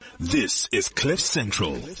This is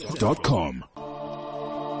CliffCentral.com.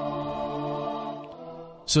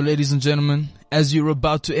 So, ladies and gentlemen, as you're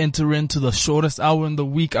about to enter into the shortest hour in the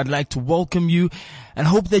week, I'd like to welcome you and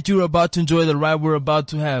hope that you're about to enjoy the ride we're about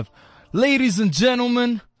to have. Ladies and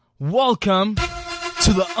gentlemen, welcome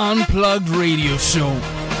to the Unplugged Radio Show.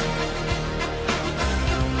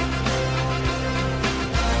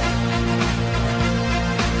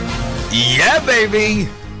 Yeah, baby.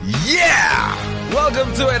 Yeah.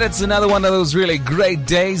 Welcome to it. It's another one of those really great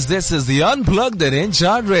days. This is the Unplugged and In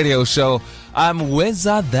Charge Radio Show. I'm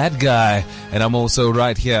Wizard That Guy, and I'm also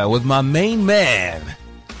right here with my main man.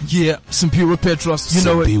 Yeah, Simpiwe Petros. You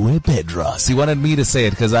know it. Simpiwe Petros. He wanted me to say it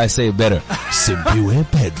because I say it better. Simpiwe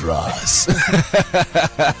Petros.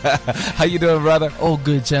 How you doing, brother? Oh,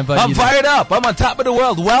 good, champ. I'm fired up. I'm on top of the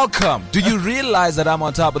world. Welcome. Do you realize that I'm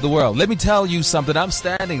on top of the world? Let me tell you something. I'm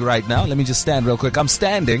standing right now. Let me just stand real quick. I'm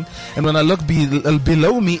standing, and when I look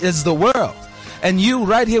below me is the world. And you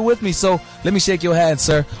right here with me. So let me shake your hand,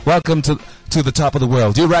 sir. Welcome to the top of the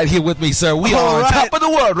world. You're right here with me, sir. We are on top of the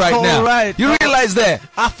world right now. Right. You realize that?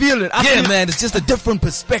 I feel it. Yeah, man. It's just a different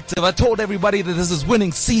perspective. I told everybody that this is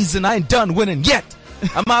winning season. I ain't done winning yet.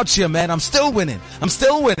 I'm out here, man. I'm still winning.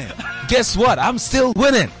 Guess what? I'm still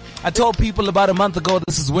winning. I told people about a month ago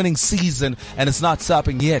this is winning season and it's not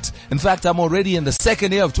stopping yet. In fact, I'm already in the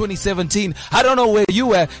second year of 2017. I don't know where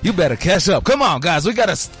you at. You better catch up. Come on, guys. We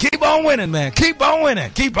got to keep on winning, man. Keep on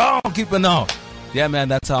winning. Keep on keeping on. Yeah, man,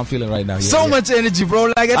 that's how I'm feeling right now. So much energy,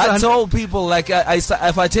 bro. Like I told people, like,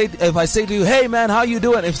 if I say to you, hey, man, how you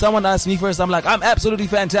doing? If someone asks me first, I'm like, I'm absolutely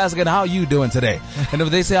fantastic, and how you doing today? And if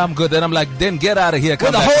they say I'm good, then I'm like, then get out of here.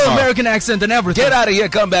 With a whole American accent and everything. Get out of here.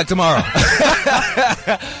 Come back tomorrow.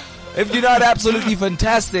 If you're not absolutely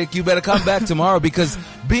fantastic, you better come back tomorrow, because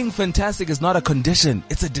being fantastic is not a condition.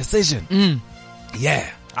 It's a decision. Yeah.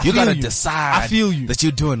 You gotta decide that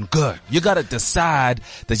you're doing good. You gotta decide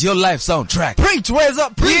that your life's on track. Preach, where's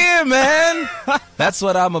up? Preach. Yeah, man. That's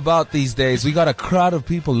what I'm about these days. We got a crowd of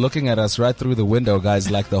people looking at us right through the window, guys.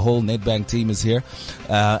 Like the whole NetBank team is here,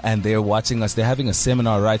 and they're watching us. They're having a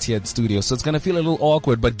seminar right here at the studio, so it's gonna feel a little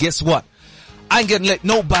awkward. But guess what? I ain't gonna let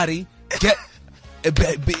nobody get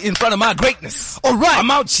in front of my greatness. All right.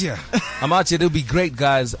 I'm out here. It'll be great,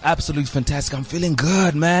 guys. Absolutely fantastic. I'm feeling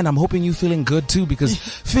good, man. I'm hoping you're feeling good too, because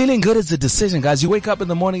feeling good is a decision, guys. You wake up in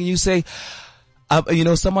the morning and you say,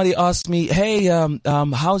 somebody asked me, hey,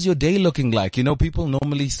 how's your day looking like? You know, people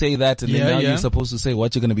normally say that, and then you're supposed to say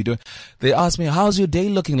what you're going to be doing. They asked me, how's your day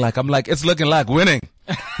looking like? I'm like, it's looking like winning.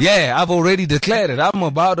 Yeah, I've already declared it. I'm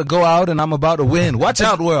about to go out and I'm about to win. Watch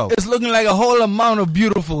out, world. It's looking like a whole amount of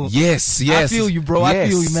beautiful. Yes. I feel you, bro. Yes. I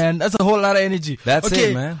feel you, man. That's a whole lot of energy. That's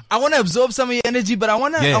it, man. I want to absorb some of your energy, but I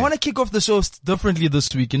want to kick off the show differently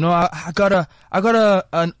this week. You know, I got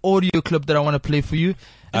an audio clip that I want to play for you.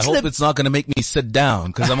 I hope it's not going to make me sit down,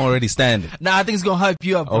 because I'm already standing. Nah, I think it's going to hype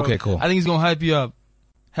you up, bro. Okay, cool. I think it's going to hype you up.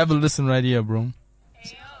 Have a listen right here, bro.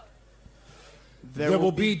 There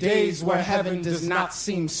will be days where heaven does not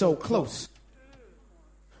seem so close,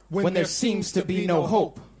 when there seems to be no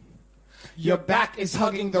hope. Your back is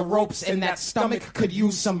hugging the ropes and that stomach could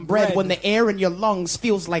use some bread, when the air in your lungs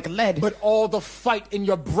feels like lead. But all the fight in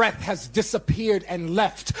your breath has disappeared and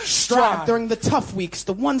left. Strive during the tough weeks,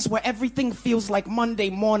 the ones where everything feels like Monday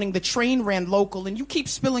morning, the train ran local, and you keep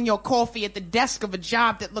spilling your coffee at the desk of a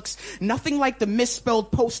job that looks nothing like the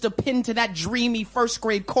misspelled poster pinned to that dreamy first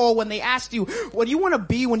grade call when they asked you, what do you want to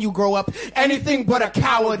be when you grow up? Anything but a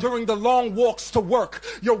coward. During the long walks to work,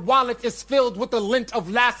 your wallet is filled with the lint of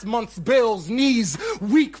last month's bill. Knees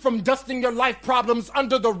weak from dusting your life problems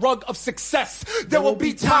under the rug of success. There will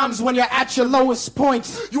be times when you're at your lowest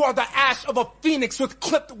point. You are the ash of a phoenix with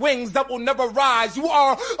clipped wings that will never rise. You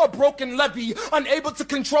are a broken levee, unable to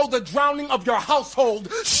control the drowning of your household.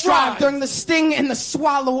 Strive during the sting and the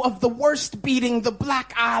swallow of the worst beating, the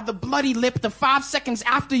black eye, the bloody lip, the 5 seconds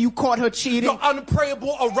after you caught her cheating. The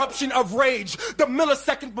unprayable eruption of rage, the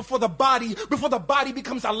millisecond before the body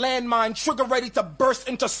becomes a landmine, trigger ready to burst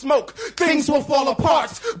into smoke. Things will fall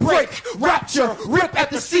apart, break, rapture, rip at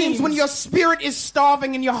the seams, when your spirit is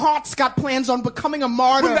starving and your heart's got plans on becoming a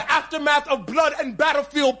martyr. When the aftermath of blood and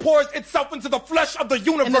battlefield pours itself into the flesh of the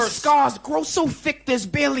universe. And the scars grow so thick there's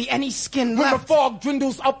barely any skin left. When the fog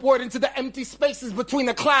dwindles upward into the empty spaces between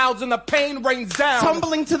the clouds and the pain rains down.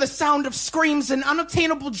 Tumbling to the sound of screams and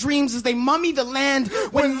unattainable dreams as they mummy the land.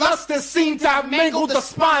 When lust is seen to have mangled the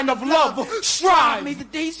spine of love. Strive. May the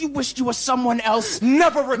days you wished you were someone else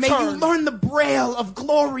never return. May you learn the braille of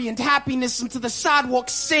glory and happiness, and to the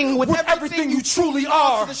sidewalks sing with everything you truly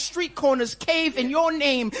are. To the street corners cave in your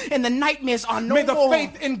name, and the nightmares are no May the more.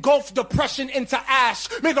 faith engulf depression into ash.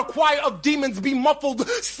 May the choir of demons be muffled,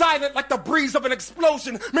 silent like the breeze of an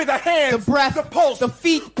explosion. May the hands, the breath, the pulse, the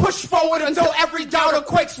feet push forward until every doubter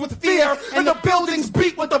quakes with fear, and the buildings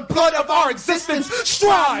beat with the blood of our existence.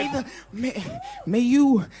 Strive. May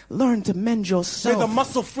you learn to mend yourself. May the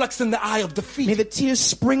muscle flex in the eye of defeat. May the tears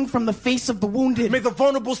spring from the face of the wounded. May the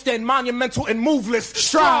vulnerable stand monumental and moveless.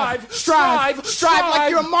 Strive like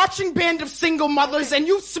you're a marching band of single mothers and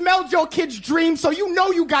you smelled your kid's dream, so you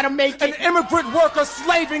know you gotta make it. An immigrant worker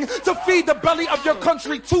slaving to feed the belly of your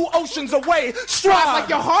country 2 oceans away. Strive like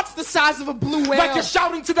your heart's the size of a blue whale. Like you're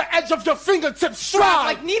shouting to the edge of your fingertips. Strive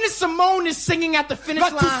like Nina Simone is singing at the finish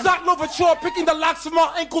like line. Like Toussaint Louverture picking the locks from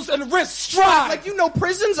our ankles and wrists. Strive like you know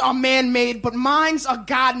prisons are man-made, but minds are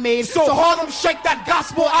God-made. So Harlem, shake that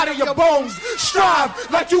gospel out of your bones. Strive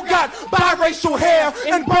like you got biracial hair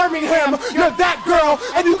in Birmingham. You're that girl,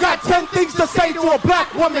 and you got 10 things to say to a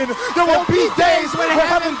black woman. There will be days when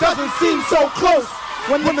heaven doesn't seem so close.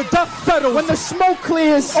 When the dust settles, when the smoke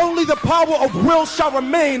clears, only the power of will shall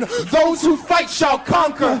remain. Those who fight shall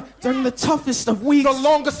conquer. During the toughest of weeks, the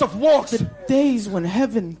longest of walks, the days when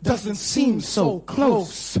heaven doesn't seem so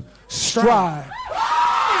close. Strive.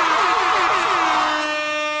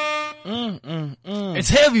 It's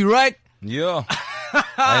heavy, right? Yeah.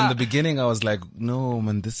 In the beginning, I was like, no,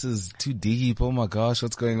 man, this is too deep. Oh my gosh,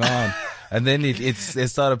 what's going on? And then it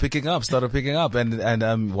started picking up,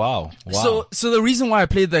 and wow. So the reason why I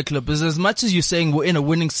played that clip is, as much as you're saying we're in a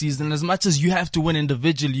winning season, as much as you have to win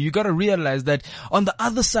individually, you got to realize that on the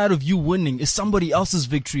other side of you winning is somebody else's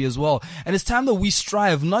victory as well. And it's time that we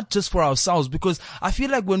strive not just for ourselves, because I feel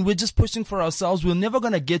like when we're just pushing for ourselves, we're never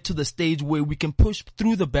going to get to the stage where we can push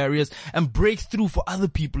through the barriers and break through for other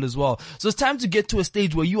people as well. So it's time to get to a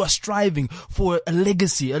stage where you are striving for a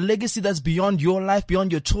legacy that's beyond your life,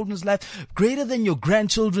 beyond your children's life, greater than your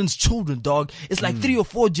grandchildren's children, dog. It's like 3 or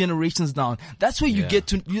 4 generations down. That's where you get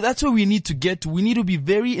to, that's where we need to get to. We need to be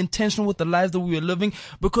very intentional with the lives that we are living,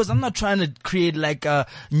 because I'm not trying to create like a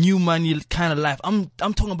new money kind of life. I'm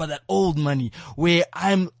talking about that old money where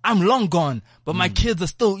I'm long gone, but my kids are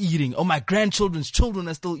still eating, or my grandchildren's children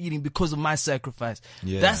are still eating because of my sacrifice.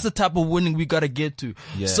 That's the type of winning we gotta get to.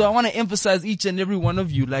 So I want to emphasize each and every one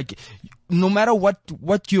of you, like, no matter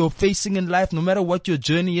what you're facing in life, no matter what your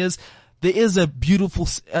journey is, there is a beautiful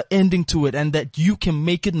ending to it, and that you can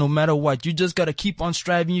make it no matter what. You just gotta keep on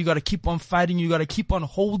striving. You gotta keep on fighting. You gotta keep on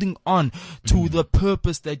holding on to the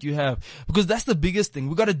purpose that you have, because that's the biggest thing.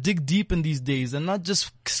 We gotta dig deep in these days and not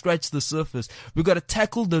just scratch the surface. We gotta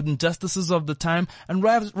tackle the injustices of the time and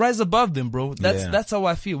rise above them, bro. That's how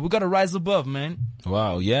I feel. We gotta rise above, man.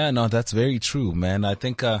 Wow. Yeah, no, that's very true, man. I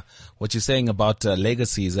think, what you're saying about,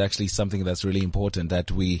 legacy is actually something that's really important,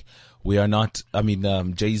 that we are not, I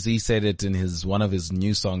mean, Jay-Z said it in one of his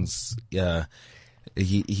new songs.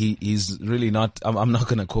 He's really not, I'm not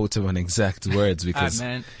going to quote him on exact words because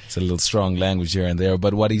it's a little strong language here and there.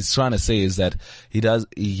 But what he's trying to say is that he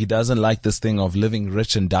doesn't like this thing of living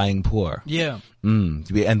rich and dying poor. Yeah. And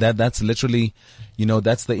that's literally,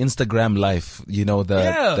 that's the Instagram life,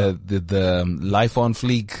 the life on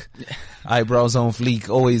fleek, eyebrows on fleek,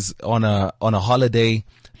 always on a holiday.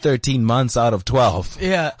 13 months out of 12.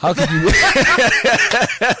 Yeah. How can you?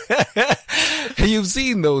 You've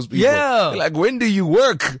seen those people. Yeah. Like, when do you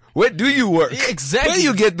work? Where do you work? Yeah, exactly. Where do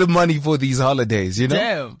you get the money for these holidays?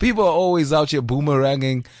 Damn. People are always out here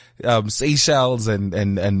boomeranging, Seychelles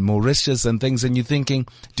and Mauritius and things, and you're thinking,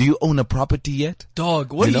 do you own a property yet?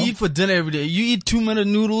 Dog, what do you eat for dinner every day? You eat 2-minute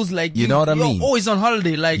noodles, like you know what I mean? You're always on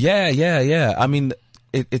holiday, like. Yeah. I mean,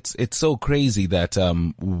 it's so crazy that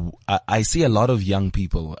I see a lot of young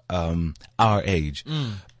people our age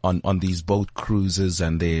on these boat cruises,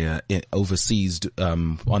 and they're overseas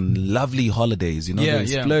on lovely holidays, they're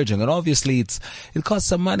splurging, and obviously it costs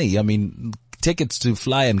some money. I mean, tickets to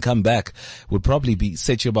fly and come back would probably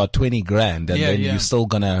set you about 20 grand, and then you're still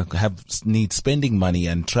gonna need spending money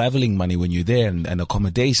and traveling money when you're there, and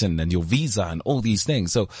accommodation and your visa and all these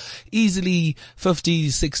things. So easily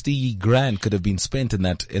 50, 60 grand could have been spent in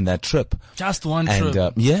that trip. Just one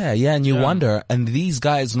trip. And you wonder, and these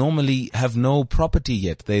guys normally have no property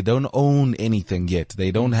yet. They don't own anything yet.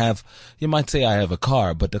 They don't have, you might say I have a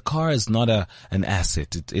car, but the car is not an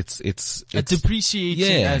asset. It's a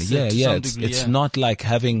depreciating asset to some degree. It's not like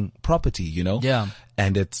having property, Yeah.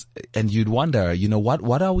 And you'd wonder,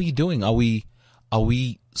 what are we doing? Are are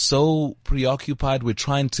we so preoccupied with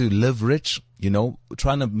trying to live rich,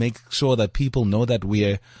 trying to make sure that people know that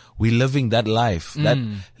we're living that life, that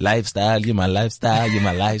lifestyle, you're my lifestyle, you're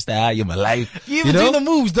my lifestyle, you're my life. You even doing the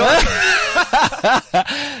moves, dog.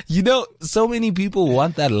 So many people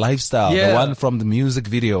want that lifestyle, the one from the music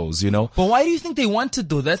videos, But why do you think they want it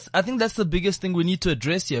though? I think that's the biggest thing we need to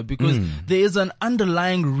address here, because there is an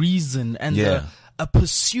underlying reason and a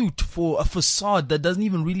pursuit for a facade that doesn't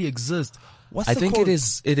even really exist. I think it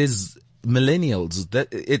is millennials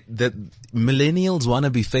that millennials want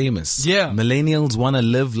to be famous. Yeah. Millennials want to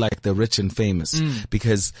live like the rich and famous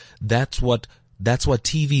because that's what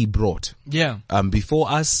TV brought. Yeah.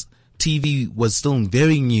 Before us, TV was still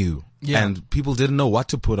very new. Yeah. And people didn't know what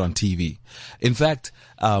to put on TV. In fact,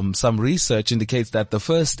 some research indicates that the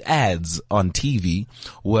first ads on TV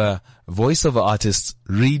were voiceover artists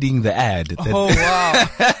reading the ad. Oh, wow.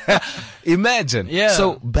 Imagine. Yeah.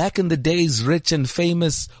 So back in the days, rich and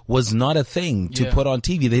famous was not a thing to put on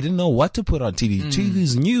TV. They didn't know what to put on TV. TV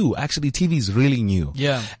is new. Actually, TV is really new.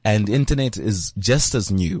 Yeah. And internet is just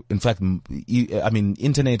as new. In fact,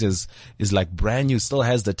 internet is like brand new, still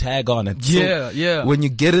has the tag on it. Yeah. When you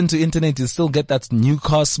get into internet, you still get that new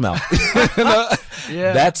car smell.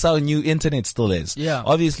 Yeah. That's how new internet still is. Yeah.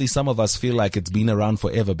 Obviously, some of us feel like it's been around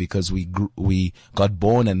forever because we got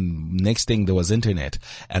born and next thing there was internet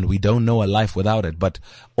and we don't know a life without it. But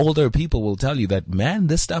older people will tell you that, man,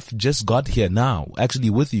 this stuff just got here now. Actually,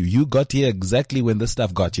 with you, you got here exactly when this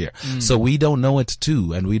stuff got here. So we don't know it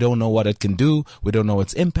too, and we don't know what it can do. We don't know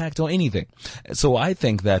its impact or anything. So I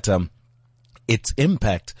think that its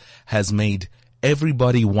impact has made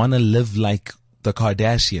everybody want to live like the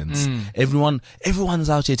Kardashians. Everyone's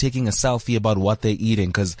out here taking a selfie about what they're eating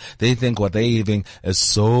because they think what they're eating is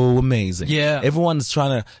so amazing. Yeah. Everyone's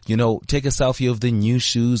trying to, take a selfie of the new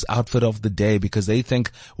shoes, outfit of the day, because they think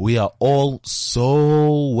we are all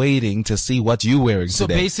so waiting to see what you're wearing So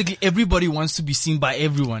today. basically everybody wants to be seen by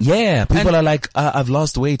everyone. Yeah. People are like, I've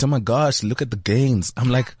lost weight. Oh my gosh, look at the gains. I'm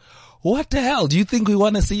like, what the hell? Do you think we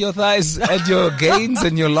want to see your thighs and your gains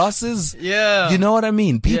and your losses? Yeah. You know what I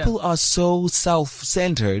mean? People are so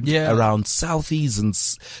self-centered around selfies and,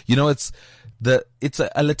 it's a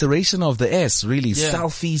alliteration of the S, really. Yeah.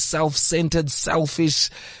 Selfie, self-centered, selfish.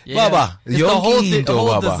 Yeah. Baba. It's the whole design.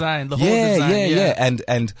 The whole design. Yeah.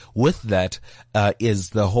 And with that, is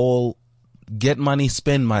the whole get money,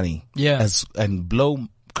 spend money. Yeah. And blow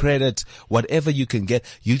credit, whatever you can get.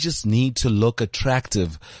 You just need to look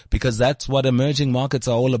attractive because that's what emerging markets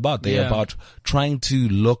are all about. They're about trying to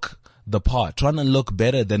look the part, trying to look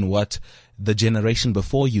better than what the generation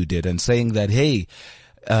before you did, and saying that, hey,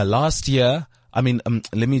 last year,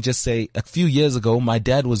 let me just say, a few years ago, my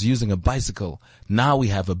dad was using a bicycle. Now we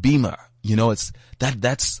have a Beamer. It's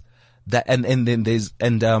that's that, and then there's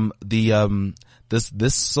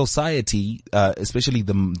this society, especially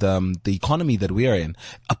the economy that we are in,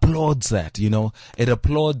 applauds that. It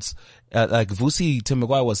applauds, like Vusi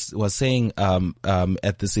Timagwai was saying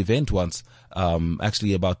at this event once,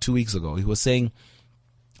 actually about 2 weeks ago. He was saying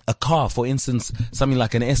a car, for instance, something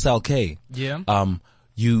like an SLK. Yeah.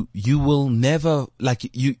 You will never,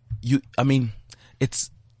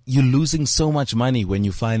 you're losing so much money when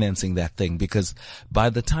you're financing that thing, because by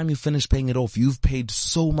the time you finish paying it off, you've paid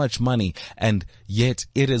so much money, and yet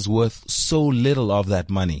it is worth so little of that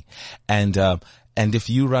money. And if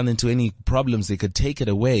you run into any problems, they could take it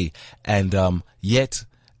away. And yet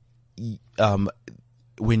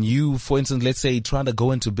when you, for instance, let's say trying to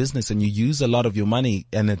go into business and you use a lot of your money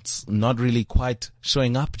and it's not really quite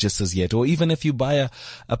showing up just as yet, or even if you buy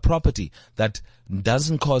a property that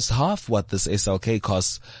doesn't cost half what this SLK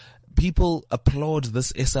costs, people applaud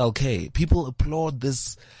this SLK. People applaud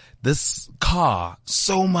this car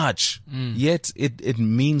so much, yet it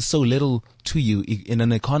means so little to you in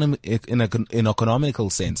an economical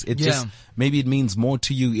sense. It just, maybe it means more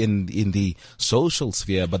to you in the social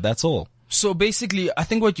sphere, but that's all. So basically, I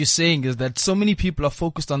think what you're saying is that so many people are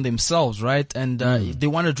focused on themselves, right? And they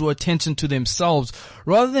want to draw attention to themselves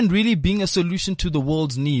rather than really being a solution to the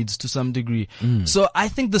world's needs to some degree. So I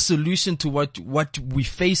think the solution to what we're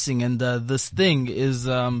facing and this thing is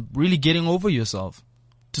really getting over yourself.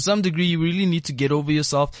 To some degree, you really need to get over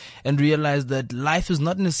yourself and realize that life is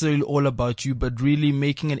not necessarily all about you, but really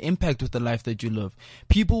making an impact with the life that you live.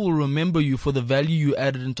 People will remember you for the value you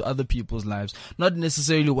added into other people's lives, not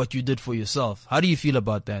necessarily what you did for yourself. How do you feel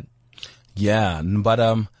about that? Yeah, but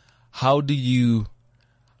how do you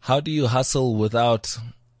hustle without,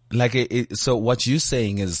 so what you're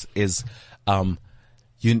saying is you're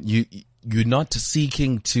not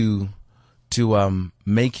seeking to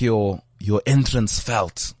make your entrance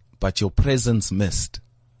felt, but your presence missed.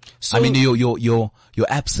 So, I mean, your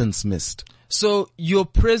absence missed. So your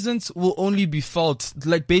presence will only be felt,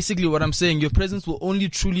 like basically what I'm saying, your presence will only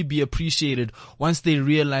truly be appreciated once they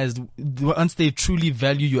truly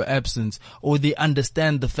value your absence, or they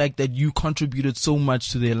understand the fact that you contributed so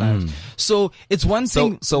much to their lives. So it's one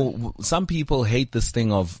thing. So some people hate this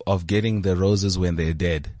thing of getting the roses when they're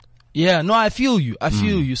dead. Yeah, no, I feel you.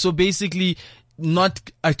 So basically, not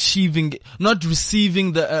receiving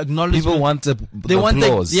the acknowledgement. People want the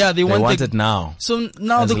applause. They want it now. So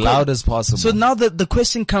now as loud as possible. So now the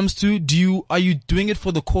question comes to, are you doing it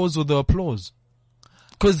for the cause or the applause?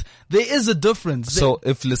 Because there is a difference. So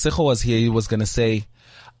if Lesego was here, he was going to say,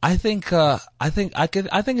 I think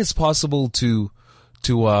it's possible to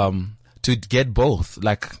get both.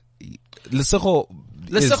 Like Lesego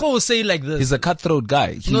will say like this. He's a cutthroat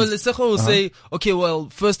guy. Lesego will say, okay, well,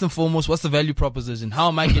 first and foremost, what's the value proposition? How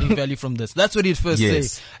am I getting value from this? That's what he'd first say.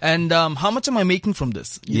 And how much am I making from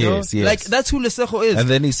this? You know? Like, that's who Lesego is. And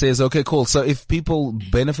then he says, okay, cool. So if people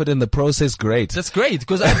benefit in the process, great. That's great,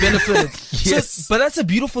 because I benefited. But that's a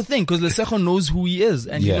beautiful thing, because Lesego knows who he is,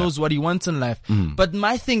 and he knows what he wants in life. But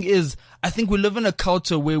my thing is, I think we live in a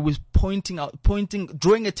culture where we're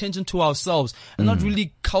drawing attention to ourselves, and not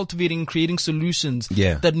really cultivating, creating solutions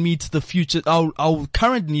that meet the future, our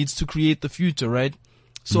current needs to create the future, right?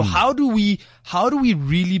 So how do we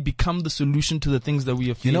really become the solution to the things that we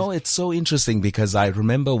have faced? You know, it's so interesting, because I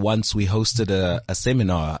remember once we hosted a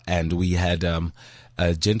seminar, and we had a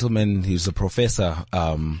gentleman who's a professor,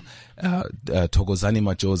 Thokozani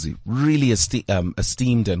Majozi, really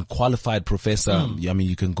esteemed and qualified professor. I mean,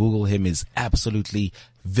 you can Google him. He's absolutely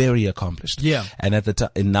very accomplished. Yeah. And at the time,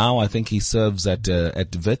 and now I think he serves at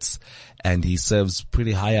WITS, and he serves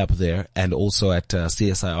pretty high up there, and also at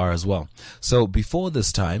CSIR as well. So before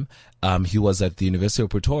this time, he was at the University of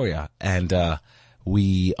Pretoria, and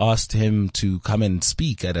we asked him to come and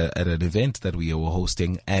speak at an event that we were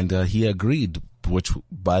hosting, and he agreed, which,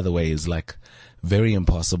 by the way, is like very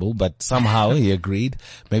impossible, but somehow he agreed.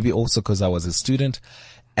 Maybe also because I was a student.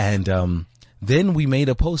 And then we made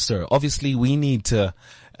a poster. Obviously, we need to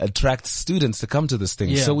attract students to come to this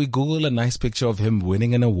thing. So we Google a nice picture of him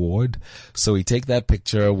winning an award. So we take that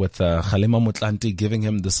picture with Kgalema Motlanthe giving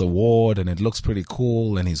him this award, and it looks pretty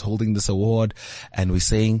cool, and he's holding this award, and we're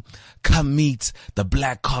saying, come meet the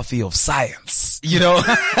black coffee of science, you know.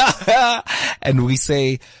 And we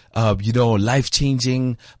say,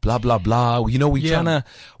 life-changing, blah, blah, blah. You know,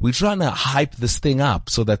 we're trying to hype this thing up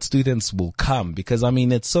so that students will come, because I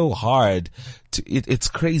mean, it's so hard it's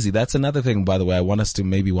crazy. That's another thing, by the way, I want us to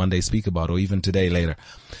maybe one day speak about, or even today later,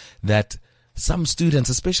 that some students,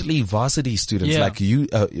 especially varsity students, like you,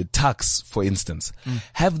 Tux, for instance,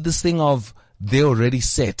 have this thing of, they're already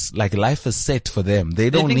set. Like, life is set for them. They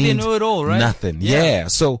don't need they know it all, right? Nothing. Yeah.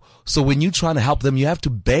 So when you're trying to help them, you have to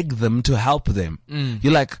beg them to help them.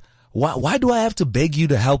 You're like, why do I have to beg you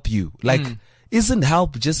to help you? Like, isn't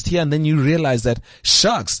help just here? And then you realize that,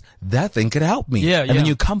 shucks, that thing could help me. And then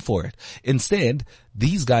you come for it. Instead,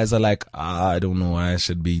 these guys are like, I don't know why I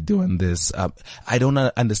should be doing this. I don't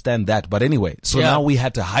understand that. But anyway, so now we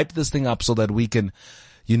had to hype this thing up so that we can,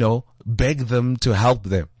 beg them to help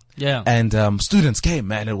them. Yeah. And students came,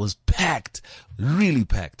 man. It was packed, really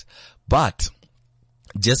packed. But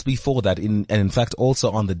just before that, and in fact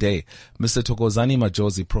also on the day, Mr. Thokozani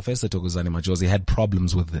Majozi, Professor Thokozani Majozi, had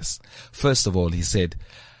problems with this. First of all, he said,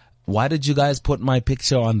 why did you guys put my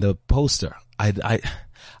picture on the poster? I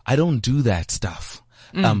don't do that stuff.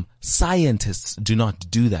 Scientists do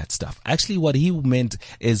not do that stuff. Actually, what he meant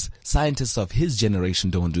is scientists of his generation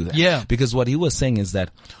don't do that. Yeah. Because what he was saying is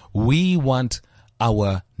that we want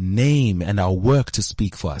our name and our work to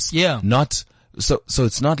speak for us. Yeah. So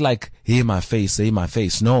it's not like, hey, my face, say my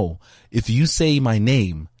face. No. If you say my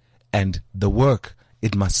name and the work,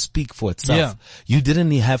 it must speak for itself. Yeah. You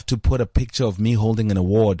didn't have to put a picture of me holding an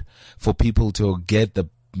award for people to get the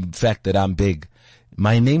fact that I'm big.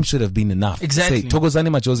 My name should have been enough. Exactly. Say, Thokozani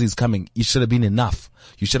Majozi is coming. It should have been enough.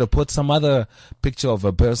 You should have put some other picture of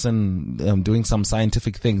a person doing some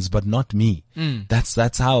scientific things, but not me.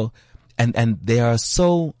 That's how, and they are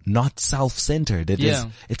so not self-centered.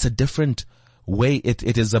 It's a different way.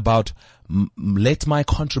 It is about let my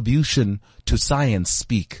contribution to science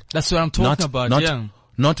speak. That's what I'm talking about.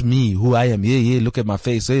 Not me, who I am. Yeah, look at my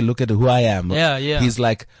face. Hey, look at who I am. Yeah. He's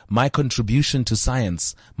like, my contribution to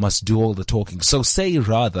science must do all the talking. So say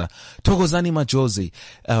rather, Thokozani Majozi,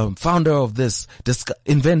 founder of this,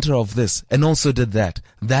 inventor of this, and also did that.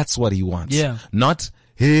 That's what he wants. Yeah. Not,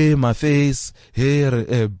 hey, my face,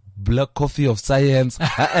 hey, black coffee of science.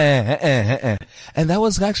 And that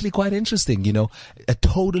was actually quite interesting, you know, a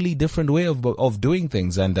totally different way of doing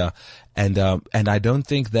things. And I don't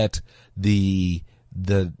think that the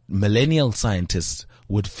millennial scientists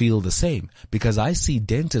would feel the same, because I see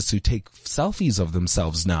dentists who take selfies of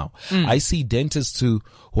themselves now. I see dentists who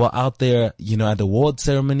are out there, you know, at award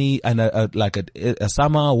ceremony and like a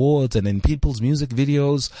summer awards and in people's music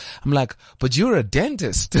videos. I'm like, but you're a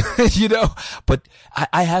dentist, you know, but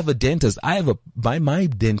I have a dentist. My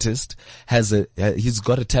dentist has he's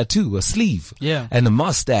got a tattoo, a sleeve, and a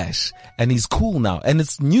mustache, and he's cool now, and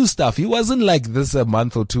it's new stuff. He wasn't like this a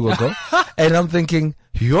month or two ago. And I'm thinking,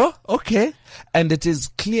 yeah, okay. And it is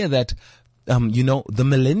clear that, you know, the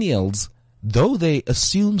millennials, though they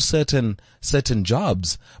assume certain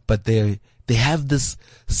jobs, but they have this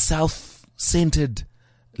self-centered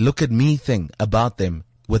look at me thing about them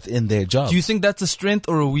within their job. Do you think that's a strength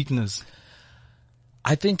or a weakness?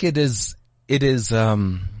 I think it is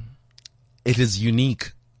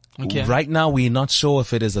unique. Okay. Right now, we're not sure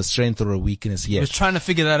if it is a strength or a weakness yet. We're trying to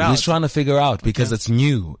figure that out. We're trying to figure out because it's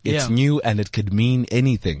new. It's new, and it could mean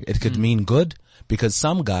anything. It could mean good, because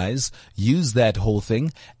some guys use that whole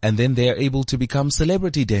thing and then they're able to become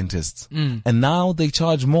celebrity dentists. And now they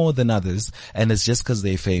charge more than others, and it's just because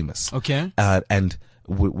they're famous. Okay. And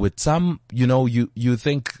with some, you know, you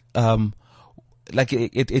think, like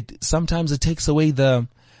it sometimes it takes away the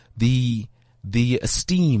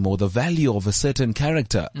esteem or the value of a certain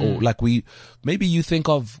character, or like maybe you think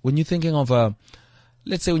of, when you're thinking of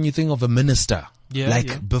let's say when you think of a minister,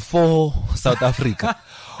 before South Africa,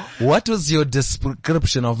 what was your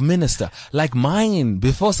description of minister? Like mine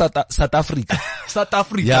before South Africa. South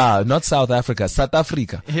Africa. Yeah, not South Africa, South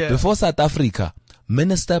Africa. Yeah. Before South Africa,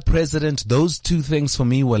 minister, president, those two things for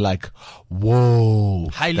me were like, whoa,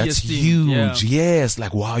 highly that's esteemed, huge. Yes.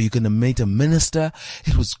 Like, wow, you're going to meet a minister.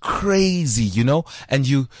 It was crazy, you know, and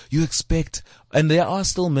you expect, and there are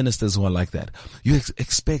still ministers who are like that. You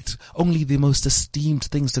expect only the most esteemed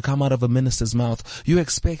things to come out of a minister's mouth. You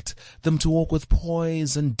expect them to walk with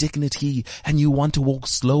poise and dignity, and you want to walk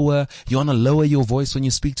slower. You want to lower your voice when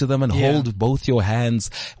you speak to them and hold both your hands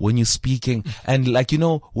when you're speaking, and like, you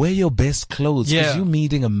know, wear your best clothes because you're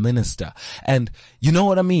meeting a minister, and you know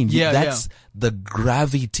what I mean? That's the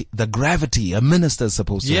gravity a minister is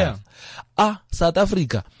supposed to have. South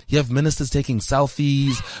Africa, you have ministers taking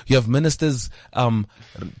selfies, you have ministers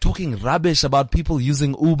talking rubbish about people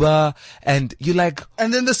using Uber, and you're like,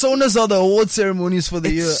 and then the sonas are the award ceremonies for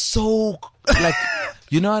the year. So like,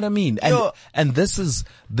 you know what I mean? And these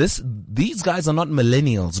guys are not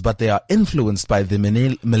millennials, but they are influenced by the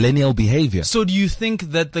millennial behavior. So do you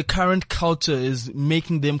think that the current culture is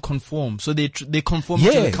making them conform? So they conform to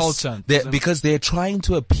the culture? Because they're trying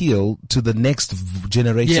to appeal to the next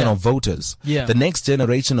generation of voters. The next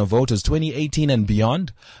generation of voters, 2018 and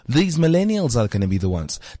beyond, these millennials are going to be the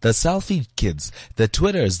ones. The selfie kids, the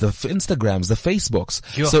Twitters, the Instagrams, the Facebooks.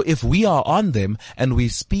 So if we are on them and we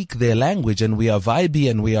speak their language and we are vibey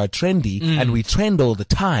and we are trendy and we trend all the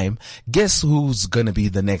time, guess who's going to be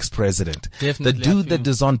the next president? Definitely, the dude that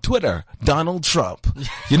is on Twitter, Donald Trump.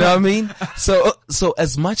 You know what I mean? So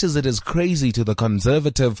as much as it is crazy to the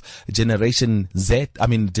conservative Generation Z, I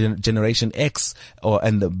mean Generation X,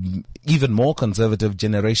 and the even more conservative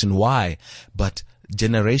Generation Y, but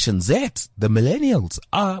Generation Z, the millennials,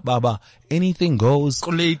 baba, anything goes.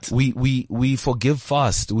 We forgive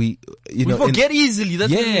fast. We forget easily.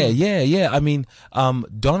 That's yeah. I mean,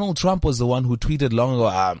 Donald Trump was the one who tweeted long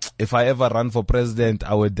ago, if I ever run for president,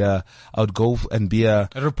 I would go and be a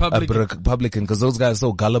Republican, because those guys are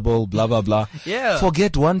so gullible, blah, blah, blah.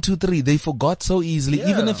 Forget 1, 2, 3. They forgot so easily.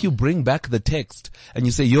 Even if you bring back the text and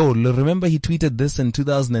you say, yo, remember he tweeted this in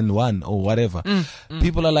 2001 or whatever.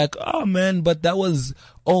 People are like, oh man, but that was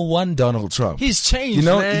one Donald Trump. He's changed, you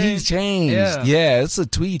know, man. He's changed. Yeah, it's a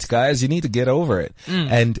tweet, guys. You need to get over it.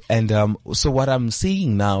 And so what I'm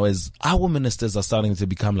seeing now is our ministers are starting to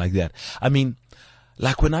become like that. I mean,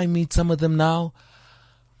 like when I meet some of them now,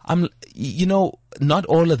 not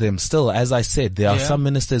all of them still, as I said, there are some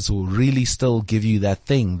ministers who really still give you that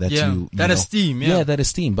thing that esteem. That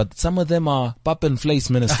esteem. But some of them are pop and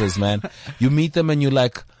place ministers, man. You meet them and you're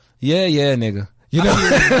like, yeah, nigga. You know,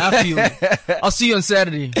 I feel. I'll see you on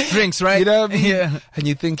Saturday. Drinks, right? You know what I mean? Yeah. And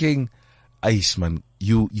you're thinking, Aish, man,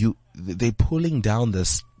 they're pulling down the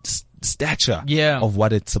stature of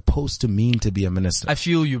what it's supposed to mean to be a minister. I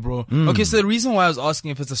feel you, bro. Okay, so the reason why I was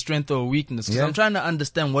asking if it's a strength or a weakness, because I'm trying to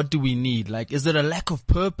understand, what do we need? Like, is it a lack of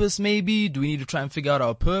purpose maybe? Do we need to try and figure out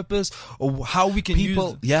our purpose, or how we can use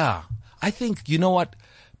it? Yeah. I think, you know what?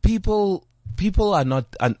 People are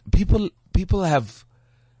not, people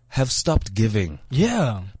have stopped giving.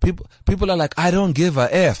 Yeah. People are like, I don't give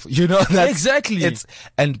a F. You know, that's Exactly.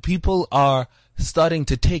 and people are starting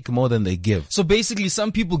to take more than they give. So basically,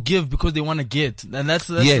 some people give because they want to get, and that's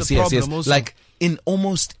Yes, the problem. yes. Also. Like in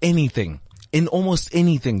almost anything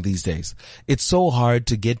these days, it's so hard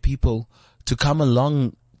to get people to come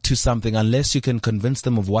along to something unless you can convince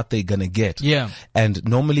them of what they're gonna get. Yeah. And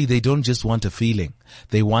normally they don't just want a feeling;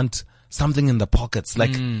 they want something in the pockets.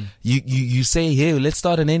 Like you say, hey, let's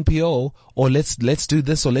start an NPO, or let's do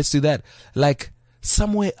this, or let's do that. Like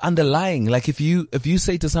somewhere underlying, like if you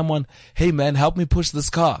say to someone, hey man, help me push this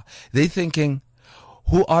car, they're thinking,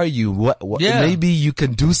 who are you? What Yeah. Maybe you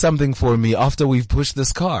can do something for me after we've pushed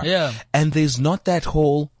this car. Yeah. And there's not that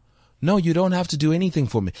whole, no, you don't have to do anything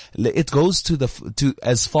for me. It goes to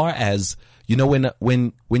as far as, you know,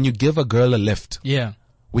 when you give a girl a lift. Yeah.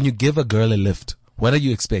 When you give a girl a lift, what are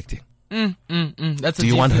you expecting? That's Do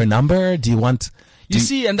you want her number? Do you want?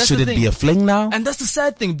 see, and that's should the it thing. be a fling now? And that's the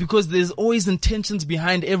sad thing, because there's always intentions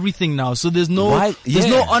behind everything now. So there's no, Right, there's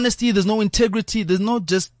yeah. no honesty, there's no integrity, there's no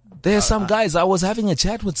just. There's some guys. I was having a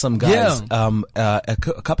chat with some guys a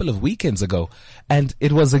couple of weekends ago, and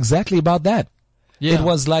it was exactly about that. Yeah. It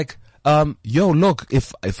was like, yo, look,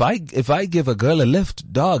 if I give a girl a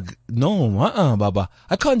lift, dog, no, baba,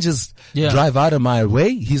 I can't just drive out of my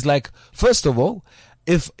way. He's like, first of all,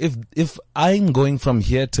 if I'm going from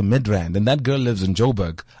here to Midrand and that girl lives in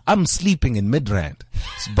Joburg, I'm sleeping in Midrand.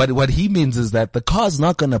 But what he means is that the car's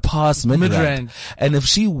not gonna pass Midrand. And if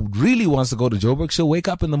she really wants to go to Joburg, she'll wake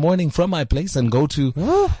up in the morning from my place and go to,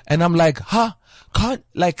 and I'm like, can't,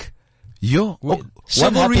 like, yo,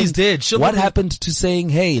 Chivalry is dead. What happened to saying,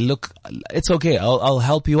 hey, look, it's okay, I'll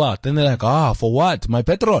help you out? Then they're like, for what? My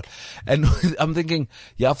petrol. And I'm thinking,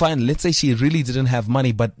 yeah, fine. Let's say she really didn't have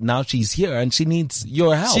money, but now she's here and she needs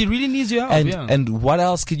your help. She really needs your help. And what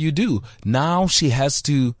else could you do? Now she has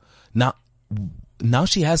to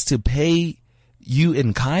pay you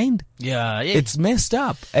in kind. Yeah. It's messed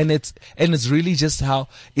up, and it's really just how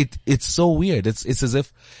it's so weird. It's as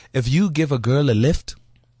if you give a girl a lift,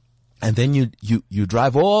 and then you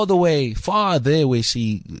drive all the way far there where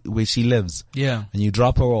she lives. Yeah. And you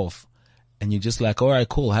drop her off. And you're just like, all right,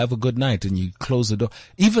 cool, have a good night. And you close the door.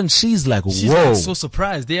 Even she's like, She's whoa. like so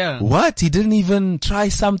surprised. Yeah. What? He didn't even try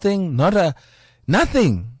something?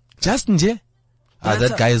 Nothing. Just nje.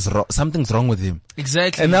 That guy is something's wrong with him.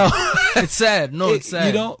 Exactly. And now it's sad. No, it's sad.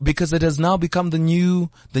 You know, because it has now become the new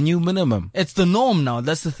minimum. It's the norm now.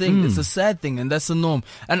 That's the thing. It's a sad thing, and that's the norm.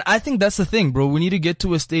 And I think that's the thing, bro. We need to get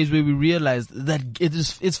to a stage where we realize that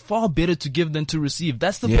it's far better to give than to receive.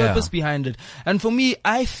 That's the purpose behind it. And for me,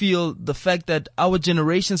 I feel the fact that our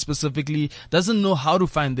generation specifically doesn't know how to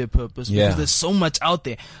find their purpose because there's so much out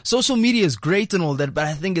there. Social media is great and all that, but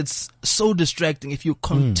I think it's so distracting if you're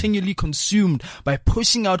continually consumed by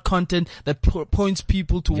pushing out content that points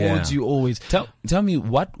people towards you always. Tell me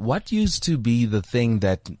what used to be the thing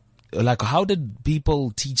that, like, how did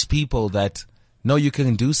people teach people that no, you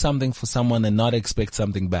can do something for someone and not expect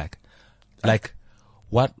something back? Like,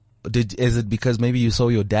 is it because maybe you saw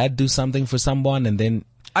your dad do something for someone and then?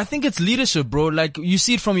 I think it's leadership, bro. Like, you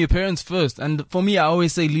see it from your parents first. And for me, I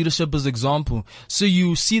always say leadership is example. So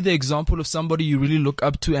you see the example of somebody you really look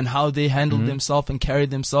up to and how they handled themselves and carried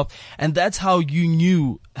themselves. And that's how you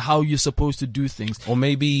knew how you're supposed to do things. Or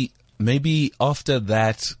maybe after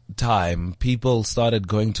that time, people started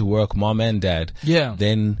going to work, mom and dad. Yeah.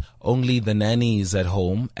 Then only the nanny is at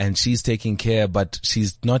home and she's taking care, but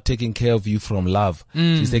she's not taking care of you from love.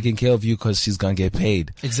 She's taking care of you because she's going to get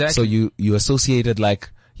paid. Exactly. So you associated like,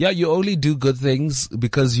 yeah, you only do good things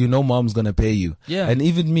because you know mom's going to pay you. Yeah. And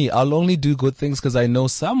even me, I'll only do good things because I know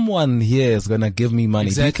someone here is going to give me money.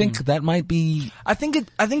 Exactly. Do you think that might be? I think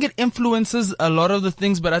it influences a lot of the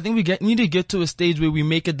things, but I think we need to get to a stage where we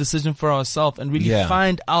make a decision for ourselves and really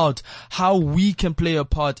find out how we can play a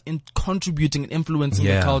part in contributing and influencing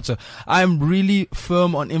the culture. I'm really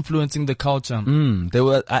firm on influencing the culture.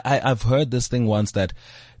 I've heard this thing once that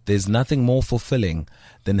there's nothing more fulfilling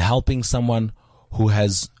than helping someone who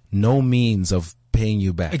has no means of paying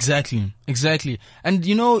you back. Exactly. And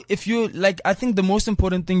you know, if you like, I think the most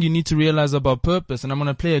important thing you need to realize about purpose, and I'm going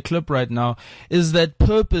to play a clip right now, is that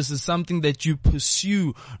purpose is something that you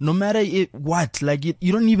pursue no matter what. Like,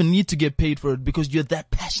 you don't even need to get paid for it because you're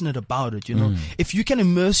that passionate about it, you know. If you can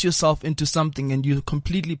immerse yourself into something and you're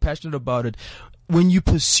completely passionate about it, when you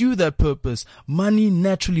pursue that purpose, money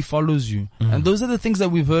naturally follows you. And those are the things that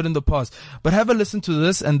we've heard in the past. But have a listen to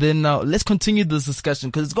this, and then now let's continue this discussion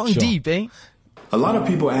because it's going deep, eh? A lot of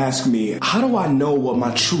people ask me, how do I know what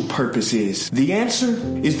my true purpose is? The answer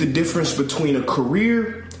is the difference between a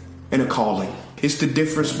career and a calling. It's the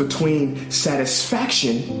difference between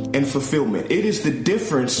satisfaction and fulfillment. It is the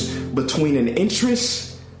difference between an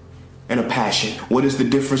interest and a passion. What is the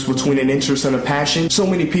difference between an interest and a passion? So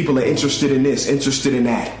many people are interested in this, interested in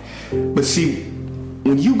that. But see,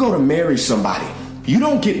 when you go to marry somebody, you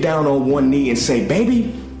don't get down on one knee and say,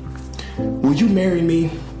 baby, will you marry me?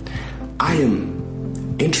 I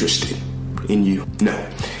am interested in you.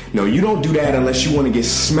 No, you don't do that unless you want to get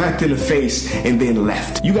smacked in the face and then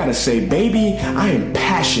left. You got to say, baby, I am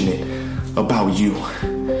passionate about you.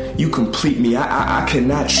 You complete me. I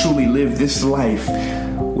cannot truly live this life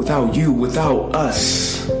without you, without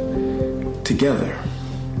us together.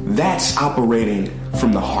 That's operating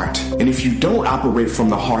from the heart. And if you don't operate from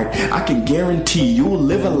the heart, I can guarantee you'll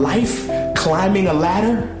live a life climbing a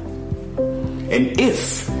ladder. And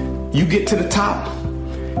if you get to the top,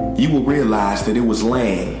 you will realize that it was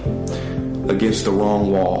laying against the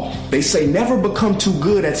wrong wall. They say never become too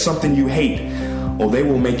good at something you hate, or they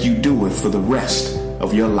will make you do it for the rest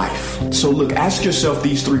of your life. So look, ask yourself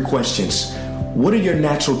these 3 questions. What are your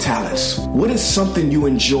natural talents? What is something you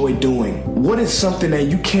enjoy doing? What is something that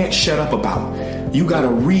you can't shut up about? You gotta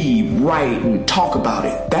read, write, and talk about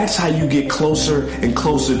it. That's how you get closer and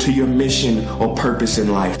closer to your mission or purpose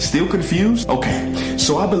in life. Still confused? Okay,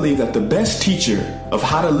 so I believe that the best teacher of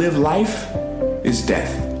how to live life is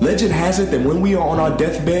death. Legend has it that when we are on our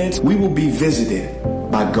deathbeds, we will be visited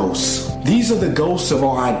by ghosts. These are the ghosts of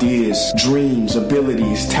our ideas, dreams,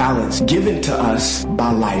 abilities, talents given to us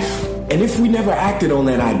by life. And if we never acted on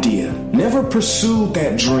that idea, never pursued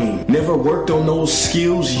that dream, never worked on those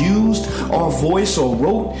skills, used our voice or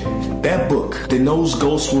wrote that book, then those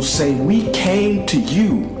ghosts will say, we came to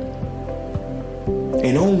you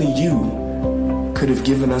and only you could have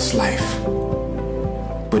given us life.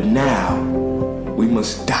 But now we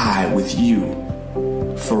must die with you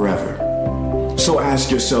forever. So ask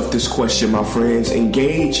yourself this question, my friends.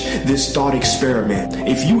 Engage this thought experiment.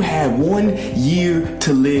 If you had 1 year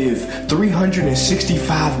to live,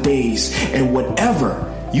 365 days, and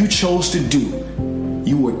whatever you chose to do,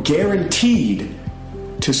 you were guaranteed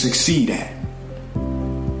to succeed at,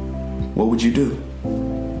 what would you do?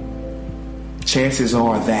 Chances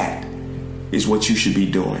are that is what you should be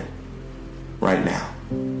doing right now.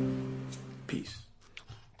 Peace.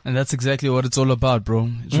 And that's exactly what it's all about, bro.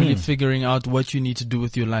 It's really figuring out what you need to do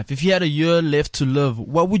with your life. If you had a year left to live,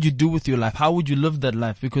 what would you do with your life? How would you live that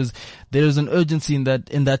life? Because there is an urgency in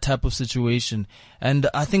that type of situation. And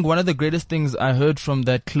I think one of the greatest things I heard from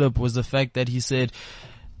that clip was the fact that he said,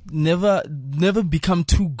 never become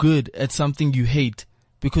too good at something you hate,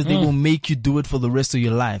 because they will make you do it for the rest of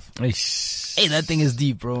your life. Hey, that thing is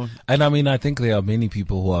deep, bro. And I mean, I think there are many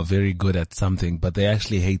people who are very good at something, but they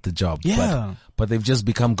actually hate the job. Yeah. But they've just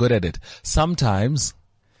become good at it. Sometimes,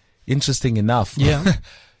 interesting enough,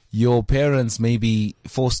 your parents maybe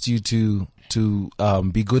forced you to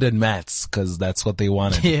be good at maths because that's what they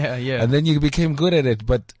wanted. Yeah. And then you became good at it,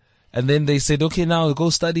 and then they said, okay, now go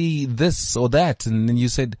study this or that. And then you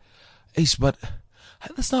said, Ish, but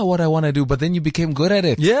that's not what I want to do. But then you became good at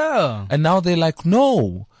it. Yeah. And now they're like,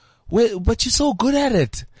 no, but you're so good at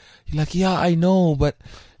it. You're like, yeah, I know, but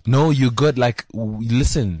no, you're good. Like,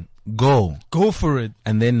 listen, go for it.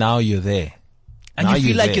 And then now you're there. And now you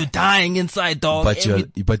feel like there. you're dying inside, dog.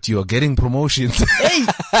 But you're getting promotions. Hey,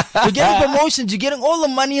 you're getting promotions. You're getting all the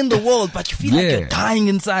money in the world, but you feel like you're dying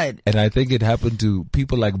inside. And I think it happened to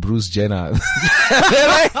people like Bruce Jenner. They're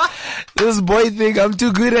like, this boy think I'm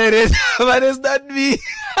too good at it, but it's not me.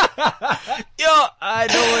 Yo, I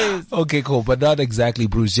know it. Okay, cool. But not exactly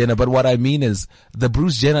Bruce Jenner. But what I mean is the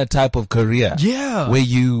Bruce Jenner type of career. Yeah. Where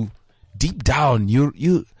you, deep down, you're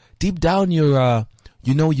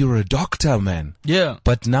a doctor, man. Yeah.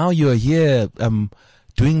 But now you're here,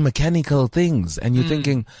 doing mechanical things, and you're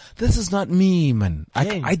thinking, this is not me, man.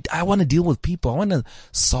 I want to deal with people. I want to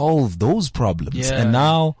solve those problems. Yeah. And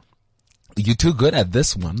now you're too good at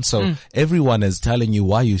this one. So everyone is telling you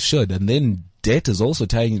why you should. And then debt is also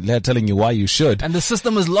telling you why you should. And the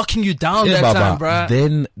system is locking you down time,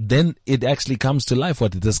 bruh. Then it actually comes to life.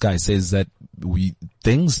 What this guy says, that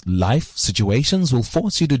life situations will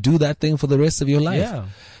force you to do that thing for the rest of your life. Yeah.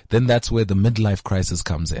 Then that's where the midlife crisis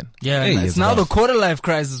comes in. Yeah, it's now the quarter life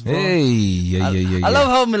crisis, bro. Hey, I love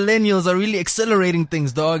how millennials are really accelerating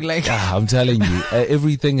things, dog. Like, I'm telling you,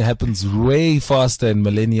 everything happens way faster in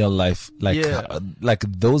millennial life. Like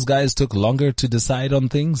those guys took longer to decide on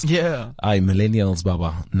things. Yeah. Millennials,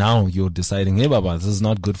 Baba. Now you're deciding, hey, Baba, this is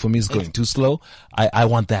not good for me. It's going too slow. I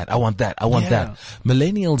want that. I want that. I want that.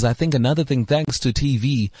 Millennials, I think another thing, thanks to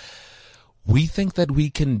TV, we think that we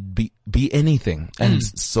can be anything. And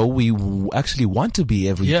so we actually want to be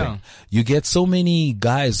everything. Yeah. You get so many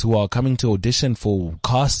guys who are coming to audition for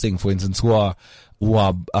casting, for instance, who are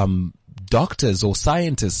doctors or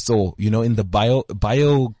scientists or, in the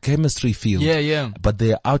biochemistry field. Yeah. But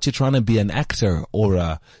they're out here trying to be an actor or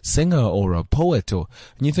a singer or a poet and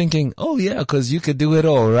you're thinking, oh yeah, cause you could do it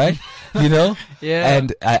all, right? Yeah.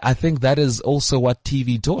 And I think that is also what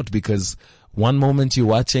TV taught, because one moment you're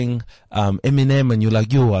watching Eminem and you're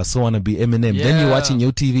like, yo, I so want to be Eminem. Yeah. Then you're watching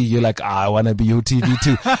Yo TV, you're like, I want to be Yo TV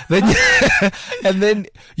too. And then,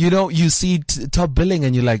 you see top billing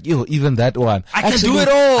and you're like, yo, even that one. I can do it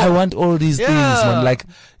all. I want all these things, man. Like,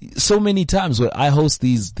 so many times where I host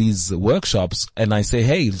these workshops and I say,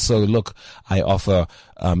 hey, so look, I offer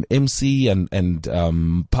MC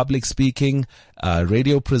and public speaking,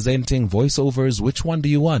 radio presenting, voiceovers. Which one do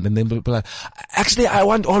you want? And then people are like, actually, I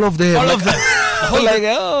want all of them. All of them. Like,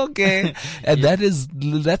 oh, okay. And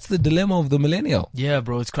that's the dilemma of the millennial. Yeah,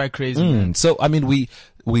 bro, it's quite crazy. Man. So, I mean, we're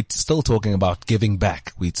still talking about giving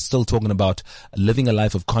back. We're still talking about living a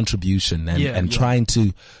life of contribution and trying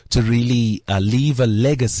to really leave a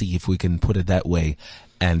legacy, if we can put it that way.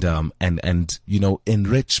 And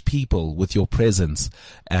enrich people with your presence,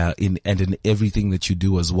 in everything that you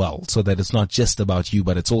do as well. So that it's not just about you,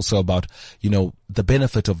 but it's also about, the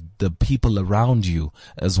benefit of the people around you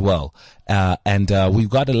as well. We've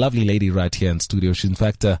got a lovely lady right here in studio. In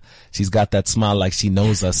fact, she's got that smile like she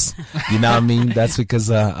knows us. You know what I mean? That's because,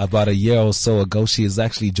 about a year or so ago, she has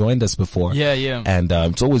actually joined us before. Yeah. And,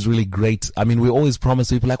 it's always really great. I mean, we always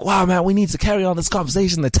promise people like, wow, man, we need to carry on this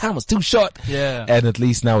conversation. The time was too short. Yeah. And at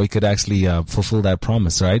least now we could actually, fulfill that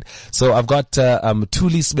promise, right? So I've got,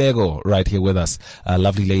 Thuli Smego right here with us, a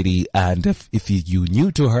lovely lady. And if you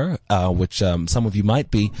new to her, which, some of you might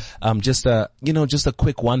be, just a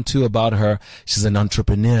quick 1-2 about her. She's an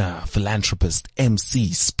entrepreneur, philanthropist,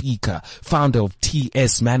 MC, speaker, founder of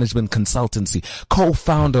TS Management Consultancy,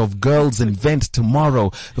 co-founder of Girls Invent Tomorrow,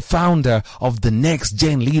 founder of the Next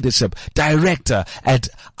Gen Leadership, director at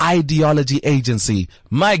Ideology Agency.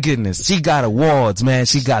 My goodness, she got awards, man.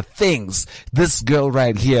 She got things. This girl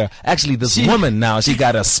right here, actually this woman now, she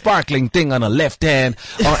got a sparkling thing on her left hand.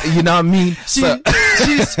 You know what I mean?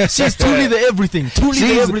 She's Thuli the everything.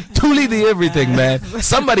 Thuli the everything, man.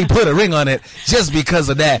 Somebody put a ring on it just because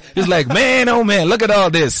of that. It's like, man, oh man, look at all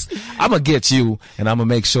this. I'm gonna get you and I'm gonna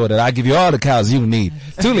make sure that I give you all the cows you need.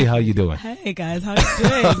 Thuli, how you doing? Hey guys, how you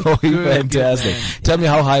doing? Oh, you're fantastic. Tell me,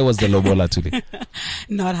 how high was the lobola, Thuli?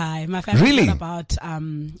 Not high. My family Really? is about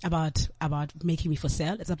making me for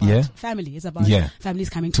sale. It's about family. It's about families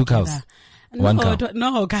coming 2 together. cows. No, 1 cow.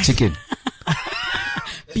 No, guys. Chicken.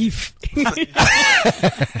 Beef.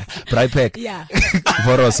 Pry pack. Yeah.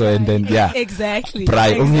 Voroso and then, Exactly.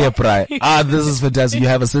 Pry. Pry. This is fantastic. You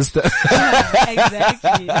have a sister?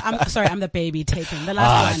 Exactly. I'm the baby taken. The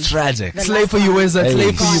last one. Tragic. Slave for you, Wizard. Hey.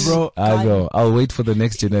 Slave for you, bro. I know. I'll wait for the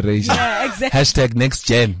next generation. Yeah, exactly. Hashtag next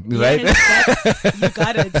gen, right? Yeah,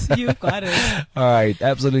 you got it. All right.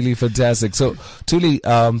 Absolutely fantastic. So, Thuli,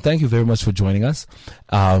 thank you very much for joining us.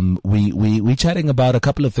 We're chatting about a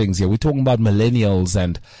couple of things here. We're talking about millennials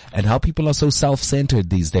and how people are so self-centered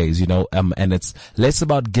these days, and it's less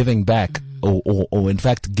about giving back or in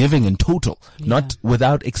fact giving in total, not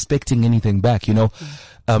without expecting anything back,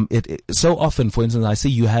 It so often, for instance, I see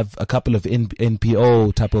you have a couple of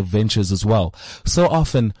NPO type of ventures as well. So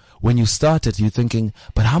often when you start it, you're thinking,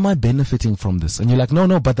 but how am I benefiting from this? And you're like,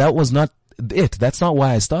 no, but that was not it. That's not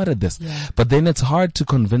why I started this. Yeah. But then it's hard to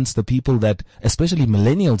convince the people that, especially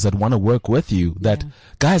millennials that want to work with you, that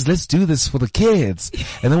guys, let's do this for the kids.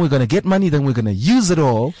 And then we're going to get money. Then we're going to use it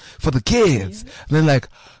all for the kids. And they're like,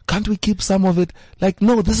 can't we keep some of it? Like,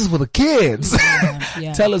 no, this is for the kids.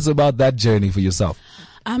 Tell us about that journey for yourself.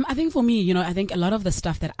 I think for me, I think a lot of the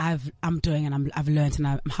stuff that I'm doing and I've learned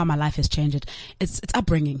and how my life has changed, it's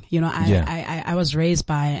upbringing. I was raised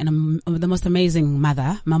by the most amazing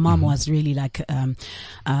mother. My mom was really like,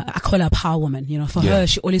 I call her a power woman. For her,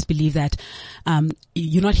 she always believed that,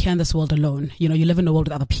 you're not here in this world alone. You live in the world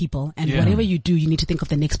with other people, and whatever you do, you need to think of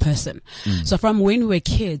the next person. So from when we were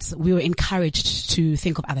kids, we were encouraged to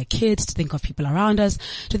think of other kids, to think of people around us,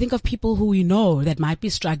 to think of people who we know that might be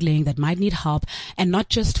struggling, that might need help, and not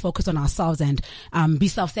just focus on ourselves and be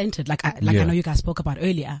self-centered, like I know you guys spoke about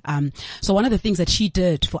earlier. So one of the things that she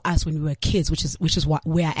did for us when we were kids, which is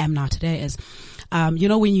where I am now today, is when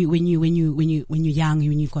you're young,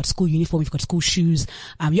 when you've got school uniform, you've got school shoes,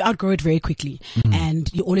 you outgrow it very quickly,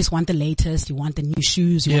 and you always want the latest, you want the new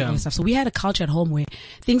shoes, you want all this stuff. So we had a culture at home where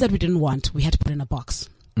things that we didn't want, we had to put in a box.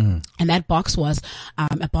 And that box was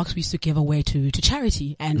a box we used to give away to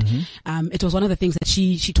charity. And it was one of the things that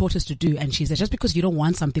she taught us to do. And she said, just because you don't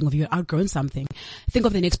want something or you're outgrown something, think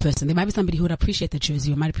of the next person. There might be somebody who would appreciate the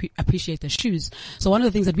jersey or might appreciate the shoes. So one of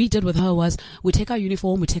the things that we did with her was we take our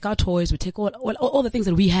uniform, we take our toys, we take all the things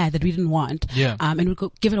that we had that we didn't want. Yeah. And we'd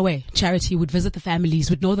go give it away. Charity would visit the families,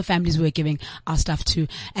 would know the families we were giving our stuff to.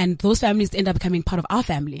 And those families end up becoming part of our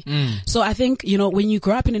family. So I think, when you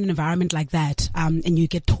grow up in an environment like that, and you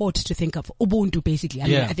get taught to think of Ubuntu basically. I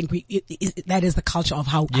mean, I think that is the culture of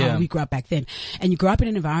how we grew up back then. And you grow up in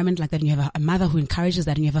an environment like that and you have a mother who encourages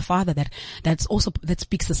that and you have a father that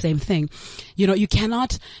speaks the same thing.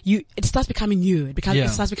 It starts becoming you. It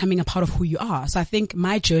starts becoming a part of who you are. So I think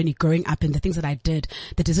my journey growing up and the things that I did,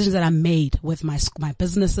 the decisions that I made with my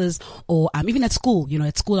businesses or, even at school,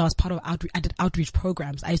 at school I was part of I did outreach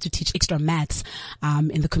programs. I used to teach extra maths,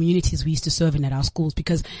 in the communities we used to serve in at our schools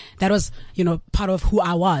because that was, part of who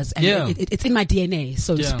I was. And it's in my DNA,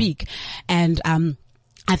 so to speak. And,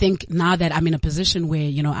 I think now that I'm in a position where,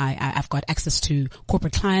 I've got access to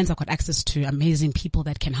corporate clients, I've got access to amazing people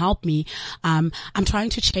that can help me. I'm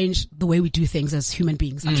trying to change the way we do things as human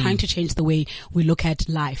beings. I'm trying to change the way we look at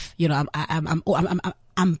life.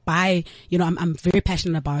 I'm very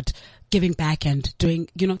passionate about giving back and doing,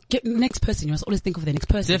 get the next person. You must always think of the next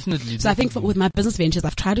person. Definitely. So I think with my business ventures,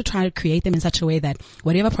 I've tried to create them in such a way that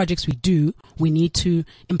whatever projects we do, we need to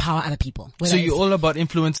empower other people. So you're all about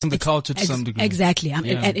influencing the culture to some degree. Exactly. And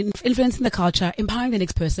influencing the culture, empowering the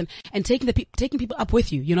next person, and taking people up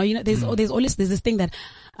with you. There's always this thing that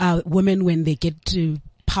women, when they get to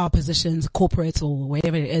power positions, corporates or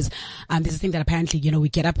whatever it is, there's a thing that apparently, we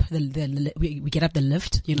get up we get up the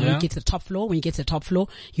lift, we get to the top floor. When you get to the top floor,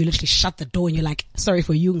 you literally shut the door and you're like, sorry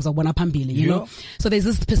for you, you know? So there's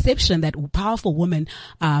this perception that powerful women,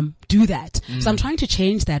 do that. So I'm trying to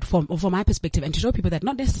change that from my perspective and to show people that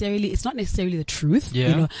it's not necessarily the truth.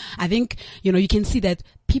 I think, you can see that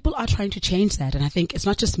people are trying to change that. And I think it's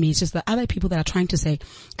not just me, it's just the other people that are trying to say,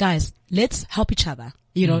 guys, let's help each other.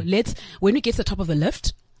 When we get to the top of the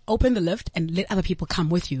lift, open the lift and let other people come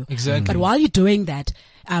with you. Exactly. But while you're doing that,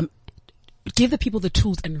 give the people the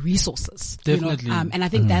tools and resources. Definitely. And I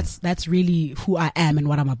think that's really who I am and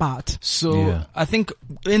what I'm about. So I think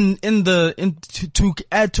to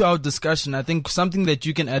add to our discussion, I think something that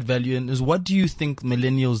you can add value in is what do you think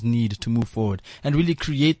millennials need to move forward and really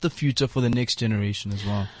create the future for the next generation as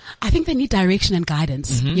well? I think they need direction and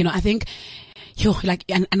guidance. I think,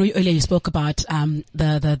 I know earlier you spoke about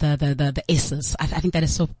the S's. I think that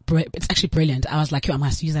is it's actually brilliant. I was like, I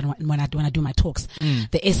must use that when I do my talks.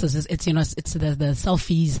 The S's it's the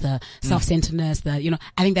selfies, the self-centeredness,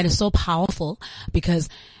 I think that is so powerful because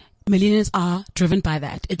millennials are driven by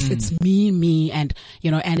that. It's me, and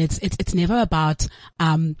and it's never about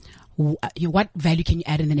what value can you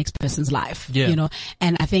add in the next person's life?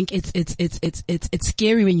 And I think it's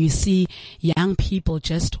scary when you see young people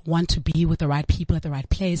just want to be with the right people at the right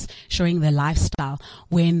place, showing their lifestyle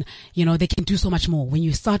when, they can do so much more. When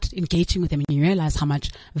you start engaging with them and you realize how much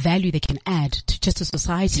value they can add to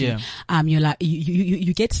society, you're like,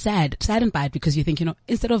 you get saddened by it because you think,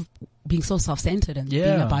 instead of being so self-centered and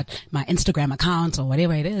being about my Instagram account or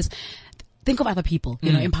whatever it is, think of other people,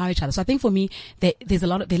 empower each other. So I think for me, they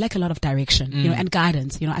lack a lot of direction, and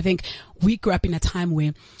guidance. I think we grew up in a time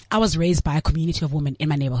where I was raised by a community of women in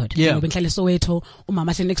my neighborhood. When Klale Soweto,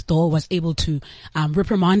 Mama next door was able to,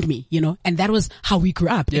 reprimand me, and that was how we grew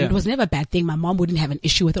up. It was never a bad thing. My mom wouldn't have an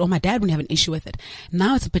issue with it or my dad wouldn't have an issue with it.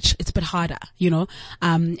 Now it's a bit harder,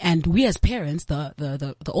 and we as parents,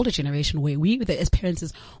 the older generation, where as parents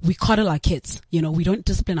is, we coddle our kids, we don't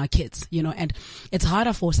discipline our kids, and it's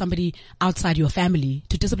harder for somebody outside your family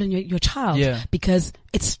to discipline your child because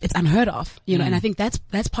it's unheard of, and I think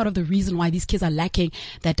that's part of the reason why these kids are lacking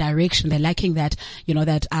that direction. They're lacking that,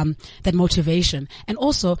 that motivation. And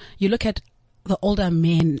also you look at the older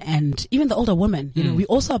men and even the older women, we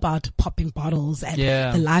also about popping bottles and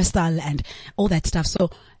the lifestyle and all that stuff. So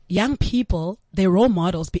young people, their role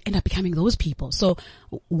models end up becoming those people. So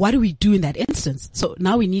what do we do in that instance? So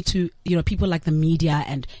now we need to, people like the media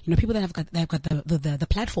and, people that have got the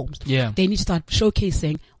platforms. They need to start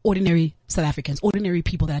showcasing ordinary South Africans, ordinary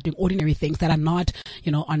people that are doing ordinary things that are not,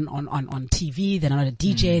 on TV, that are not a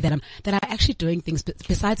DJ, that are actually doing things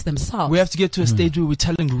besides themselves. We have to get to a stage where we're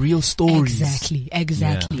telling real stories. Exactly.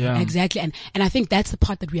 And I think that's the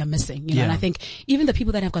part that we are missing, and I think even the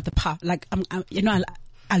people that have got the power, like,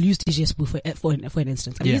 I'll use DJ Sbu for an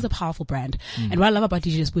instance. He's a powerful brand. And what I love about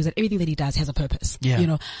DJ Sbu is that everything that he does has a purpose.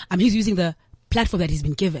 He's using the platform that he's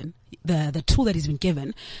been given, the tool that he's been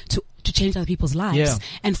given to change other people's lives. Yeah.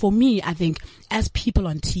 And for me, I think as people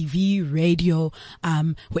on TV, radio,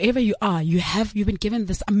 wherever you are, you've been given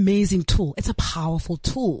this amazing tool. It's a powerful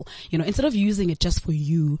tool. You know, instead of using it just for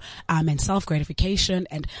you, and self-gratification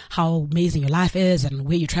and how amazing your life is and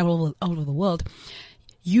where you travel all over the world,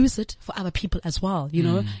 use it for other people as well. You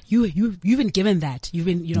know, you've been given that. You've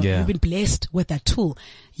been, you've been blessed with that tool.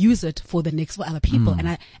 Use it for other people.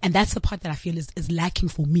 And that's the part that I feel is lacking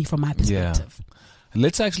for me from my perspective. Yeah.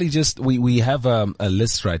 Let's actually we have a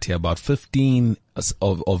list right here about 15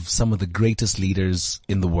 of some of the greatest leaders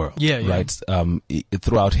in the world. Yeah. Right.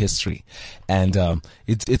 Throughout history. And,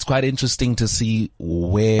 it's quite interesting to see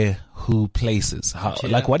who places.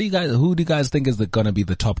 Like, who do you guys think is going to be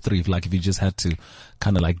the top 3? If you just had to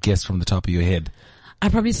kind of guess from the top of your head?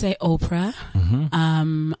 I'd probably say Oprah.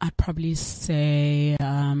 I'd probably say,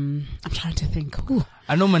 I'm trying to think. Ooh.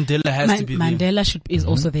 I know Mandela has to be there. Mandela is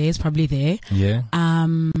also there. Is probably there. Yeah.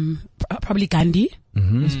 Probably Gandhi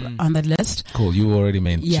is on that list. Cool. You already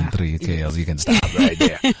mentioned 3. Okay, you can stop right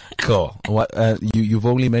there. Cool. What, you've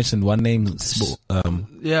only mentioned one name.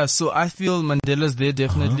 Yeah. So I feel Mandela's there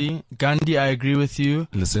definitely. Gandhi, I agree with you.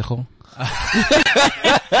 Lesego?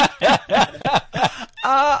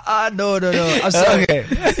 No. I'm sorry.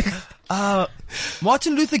 Okay.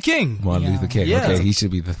 Martin Luther King. Luther King. Yeah. Okay, he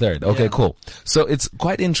should be the 3rd. Okay, cool. So it's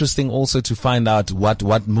quite interesting also to find out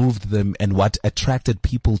what moved them and what attracted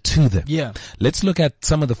people to them. Yeah. Let's look at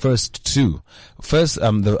some of the first 2. First,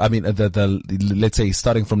 let's say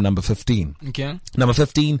starting from number 15. Okay. Number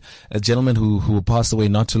 15, a gentleman who passed away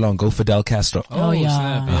not too long ago, Fidel Castro. Oh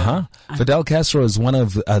yeah. Snap, Fidel Castro is one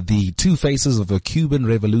of the 2 faces of the Cuban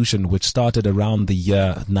Revolution, which started around the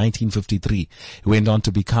year 1953. He went on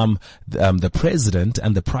to become the president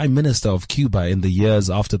and the prime minister of Cuba in the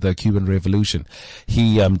years after the Cuban Revolution.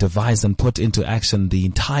 He devised and put into action the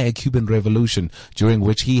entire Cuban Revolution, during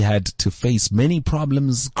which he had to face many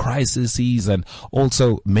problems, crises, and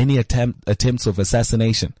also many attempts of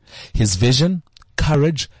assassination. His vision,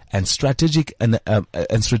 courage, and strategic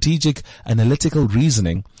analytical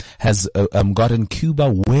reasoning has gotten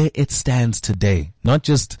Cuba where it stands today. Not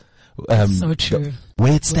just so true.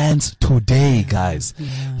 Where it stands today, guys.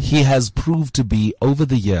 Yeah. He has proved to be, over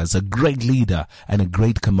the years, a great leader and a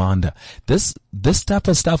great commander. This type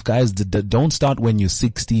of stuff, guys, don't start when you're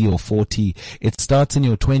 60 or 40. It starts in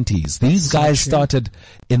your 20s. These guys started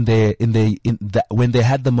when they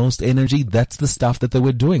had the most energy. That's the stuff that they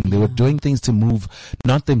were doing. They were doing things to move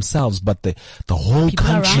not themselves, but the whole people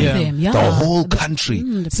country. The whole country.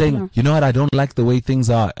 Saying, you know what, I don't like the way things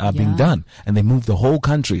are being done. And they moved the whole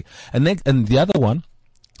country. And the other one,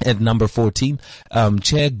 at number 14,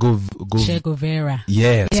 Che Guevara.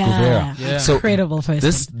 Yes, Guevara. Yeah. So incredible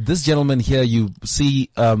person. This gentleman here, you see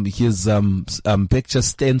his picture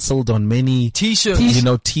stenciled on many T-shirts.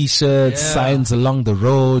 T-shirts, signs along the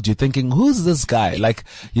road. You're thinking, who's this guy?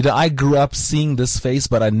 I grew up seeing this face,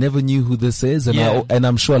 but I never knew who this is, and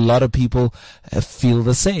I'm sure a lot of people feel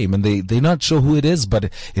the same, and they're not sure who it is, but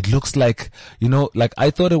it looks like I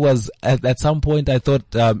thought it was at some point. I thought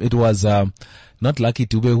it was. Not Lucky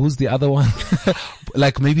Dube. Who's the other one?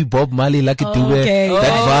 Maybe Bob Marley, Lucky Dube. Okay.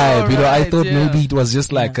 That vibe. Right, I thought maybe it was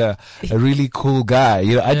just a really cool guy.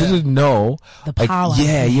 I didn't know. The power.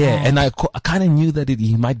 Yeah. And I kind of knew that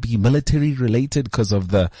he might be military related because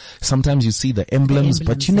of sometimes you see the emblems,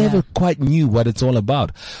 but you never quite knew what it's all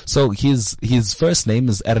about. So his first name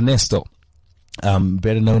is Ernesto.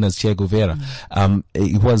 Better known as Che Guevara.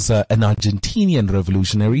 He was an Argentinian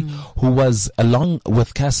revolutionary who was, along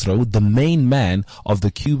with Castro, the main man of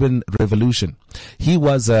the Cuban Revolution. He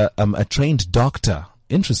was a trained doctor.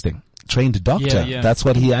 Interesting. Trained doctor. Yeah. That's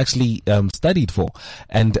what he actually studied for,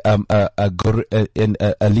 and a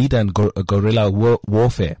leader in guerrilla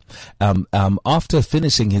warfare. After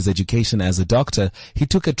finishing his education as a doctor, he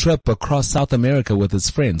took a trip across South America with his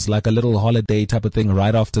friends, like a little holiday type of thing,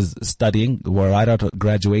 right after studying or right after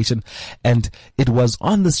graduation. And it was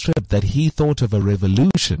on this trip that he thought of a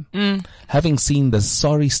revolution, having seen the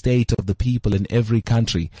sorry state of the people in every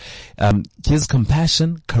country. His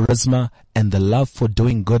compassion, charisma, and the love for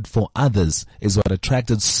doing good for others is what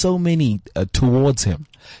attracted so many towards him.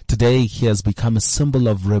 Today, he has become a symbol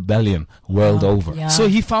of rebellion world over. Yeah. So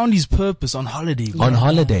he found his purpose on holiday. On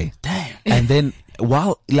holiday. Damn. And then,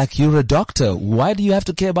 you're a doctor, why do you have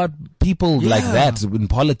to care about people like that in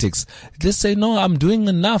politics. Just say, no, I'm doing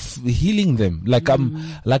enough healing them. Like I'm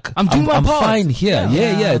doing my part. fine here.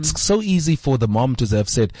 Yeah. It's so easy for the mom to have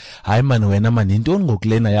said, "Hi man, wena man, don't go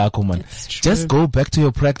klena yako man. Just go back to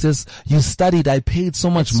your practice. You studied. I paid so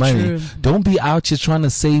much money. True. Don't be out here trying to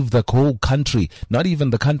save the whole country. Not even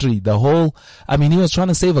the country, the whole. I mean, he was trying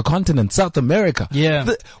to save a continent, South America. Yeah.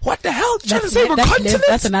 What the hell? Trying to save a continent?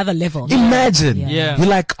 That's another level. Imagine. Yeah. You're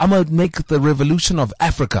like, I'm gonna make the revolution of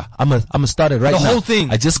Africa. I'm gonna start it right now. The whole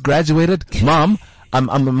thing. I just graduated. Mom,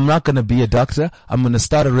 I'm not gonna be a doctor. I'm gonna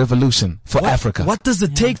start a revolution for Africa. What does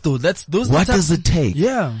it take though? What does it take?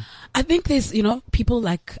 Yeah. I think there's, people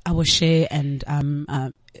like Awoshe and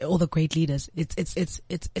all the great leaders.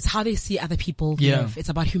 It's how they see other people live. It's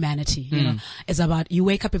about humanity. You know, it's about you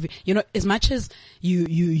wake up as much as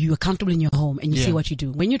you are comfortable in your home and you see what you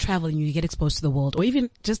do. When you travel and you get exposed to the world, or even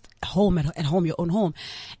just home at home, your own home,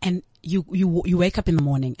 and you wake up in the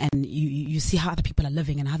morning and you see how other people are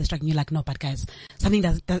living and how they're struggling. You're like, no, but guys, something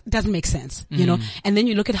doesn't make sense, you know? And then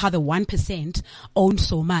you look at how the 1% own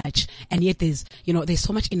so much, and yet there's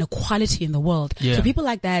so much inequality in the world. Yeah. So people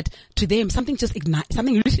like that, to them, something just ignites,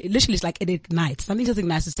 something literally is like it ignites. Something just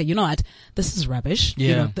ignites to say, you know what, this is rubbish. Yeah.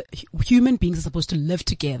 You know, human beings are supposed to live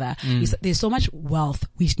together. There's so much wealth.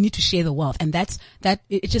 We need to share the wealth. And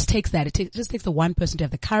it just takes that. It just takes the one person to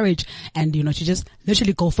have the courage and, to just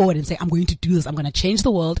literally go forward and say, I'm going to do this. I'm going to change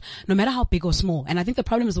the world, no matter how big or small. And I think the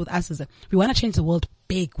problem is with us is that we want to change the world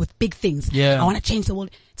big, with big things. Yeah. I want to change the world.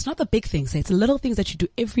 It's not the big things. It's the little things that you do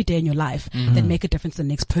every day in your life that make a difference to the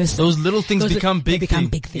next person. Those little things become big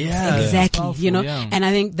things. Yeah. Exactly. Powerful, Yeah. And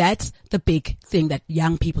I think that's the big thing that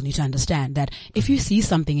young people need to understand, that if you see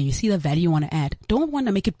something and you see the value you want to add, don't want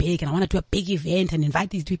to make it big and I want to do a big event and invite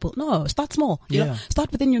these people. No, start small. You know,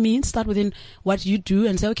 start within your means, start within what you do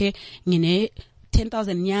and say, okay,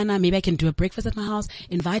 10,000 nyana, maybe I can do a breakfast at my house,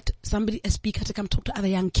 invite a speaker to come talk to other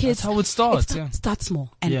young kids. That's how it starts. Start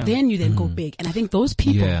small. And then you then go big. And I think those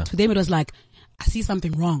people, to them it was like, I see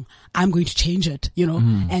something wrong. I'm going to change it,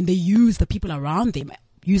 and they use the people around them.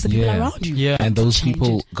 Use the people around you. Yeah. And those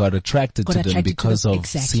people got attracted to them because of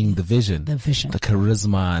seeing the vision. The vision. The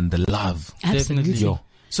charisma and the love. Absolutely. Definitely.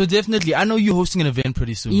 So definitely, I know you're hosting an event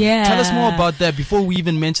pretty soon. Yeah. Tell us more about that before we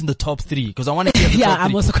even mention the top 3, because I want to hear the top 3.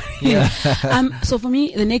 I'm also so for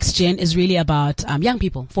me, the next gen is really about young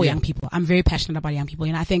people, young people. I'm very passionate about young people.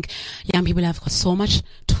 I think young people have got so much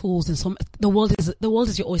tools and the world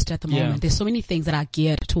is your oyster at the moment. Yeah. There's so many things that are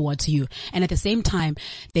geared towards you, and at the same time,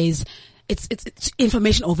 it's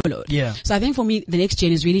information overload. Yeah. So I think for me, the next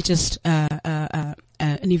gen is really just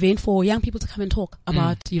an event for young people to come and talk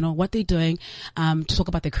about, what they're doing, to talk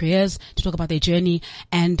about their careers, to talk about their journey,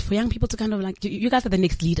 and for young people to kind of like, you guys are the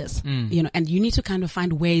next leaders, and you need to kind of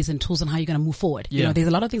find ways and tools on how you're going to move forward. Yeah. There's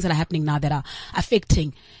a lot of things that are happening now that are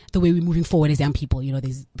affecting the way we're moving forward as young people.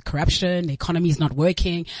 There's corruption, the economy is not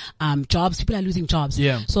working, jobs, people are losing jobs.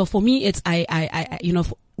 Yeah. So for me, it's,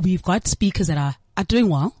 we've got speakers that are doing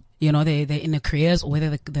well. They're in their careers, or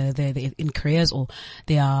whether they're in careers or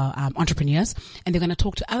they are entrepreneurs, and they're going to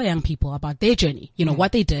talk to other young people about their journey,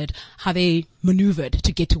 what they did, how they maneuvered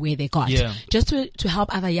to get to where they got. Yeah. Just to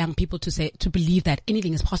help other young people to believe that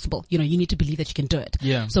anything is possible. You need to believe that you can do it.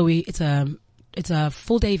 Yeah. So it's a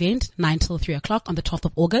full day event, 9 till 3 o'clock on the 12th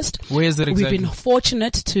of August. Where is it exactly? We've been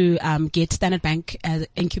fortunate to get Standard Bank as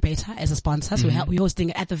Incubator as a sponsor. So we're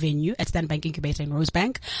hosting it at the venue at Standard Bank Incubator in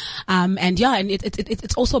Rosebank. And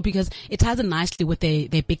it's also because it ties in nicely with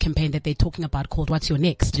their big campaign that they're talking about called What's Your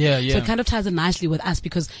Next? Yeah. So it kind of ties in nicely with us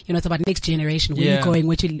because, it's about next generation. Where you're going,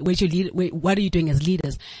 what are you doing as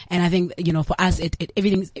leaders? And I think, for us,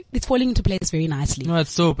 it's falling into place very nicely. No,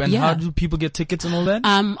 that's dope. And how do people get tickets and all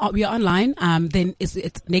that? We are online. Then it's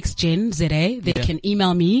Next Gen ZA. They can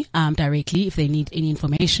email me directly if they need any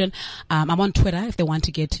information. I'm on Twitter if they want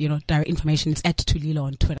to get direct information. It's @Tulilo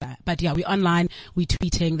on Twitter. But we're online. We're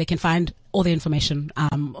tweeting. They can find all the information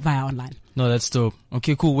via online. No, that's dope.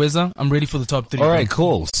 Okay, cool. Weza, I'm ready for the top 3. All right,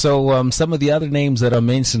 cool. So some of the other names that are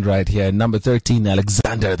mentioned right here. Number 13,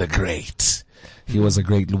 Alexander the Great. He was a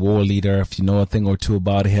great war leader. If you know a thing or two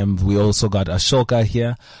about him, we also got Ashoka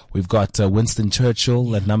here. We've got Winston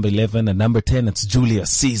Churchill at number 11. At number 10, it's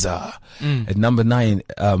Julius Caesar. At number 9,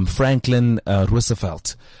 Franklin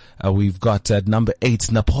Roosevelt. We've got at number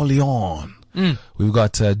 8, Napoleon. We've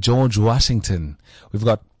got George Washington. We've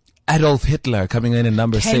got Adolf Hitler coming in at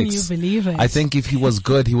number 6. Can you believe it? I think if he was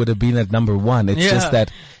good, he would have been at number 1. It's just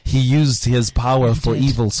that he used his power for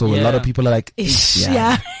evil. So a lot of people are like,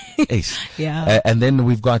 Yeah. And then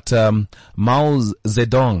we've got Mao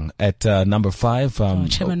Zedong at number 5.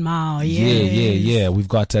 Chairman Mao. Yeah. We've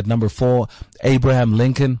got at number 4, Abraham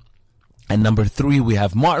Lincoln. And number 3, we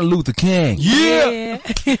have Martin Luther King. Yeah.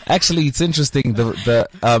 Actually, it's interesting.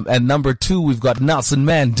 And number 2, we've got Nelson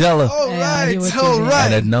Mandela. All right.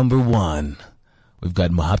 And at number 1, we've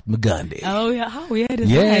got Mahatma Gandhi. Oh yeah, how weird is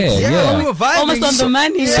Yeah, that? yeah. We were vibing. Almost on the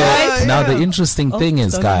money, So right? now the interesting thing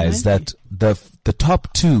is, so guys, romantic. that the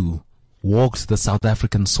top 2 walked the South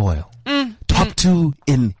African soil. Top 2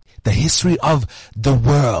 in the history of the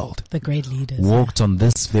world The great leaders. walked on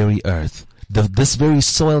this very earth, this very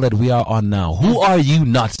soil that we are on now. Who are you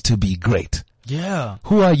not to be great? Yeah.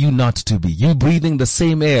 Who are you not to be? You breathing the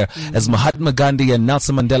same air as Mahatma Gandhi and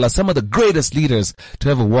Nelson Mandela, some of the greatest leaders to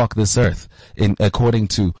ever walk this earth, according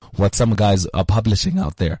to what some guys are publishing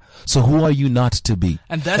out there. So who are you not to be?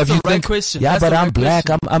 And that's If the you right think, question. Yeah, That's but the I'm right black.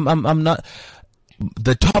 question. I'm not.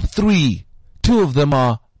 The top 3, 2 of them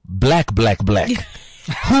are black.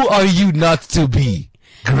 Who are you not to be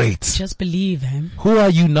great? Just believe him. Who are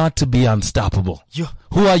you not to be unstoppable? Yeah.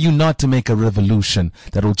 Who are you not to make a revolution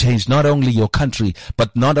that will change not only your country,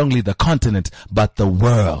 but not only the continent, but the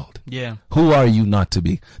world? Yeah. Who are you not to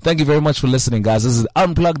be? Thank you very much for listening, guys. This is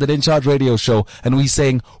Unplugged, the In Charge radio show, and we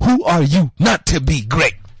saying, who are you not to be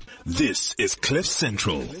great? This is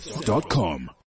CliffCentral.com.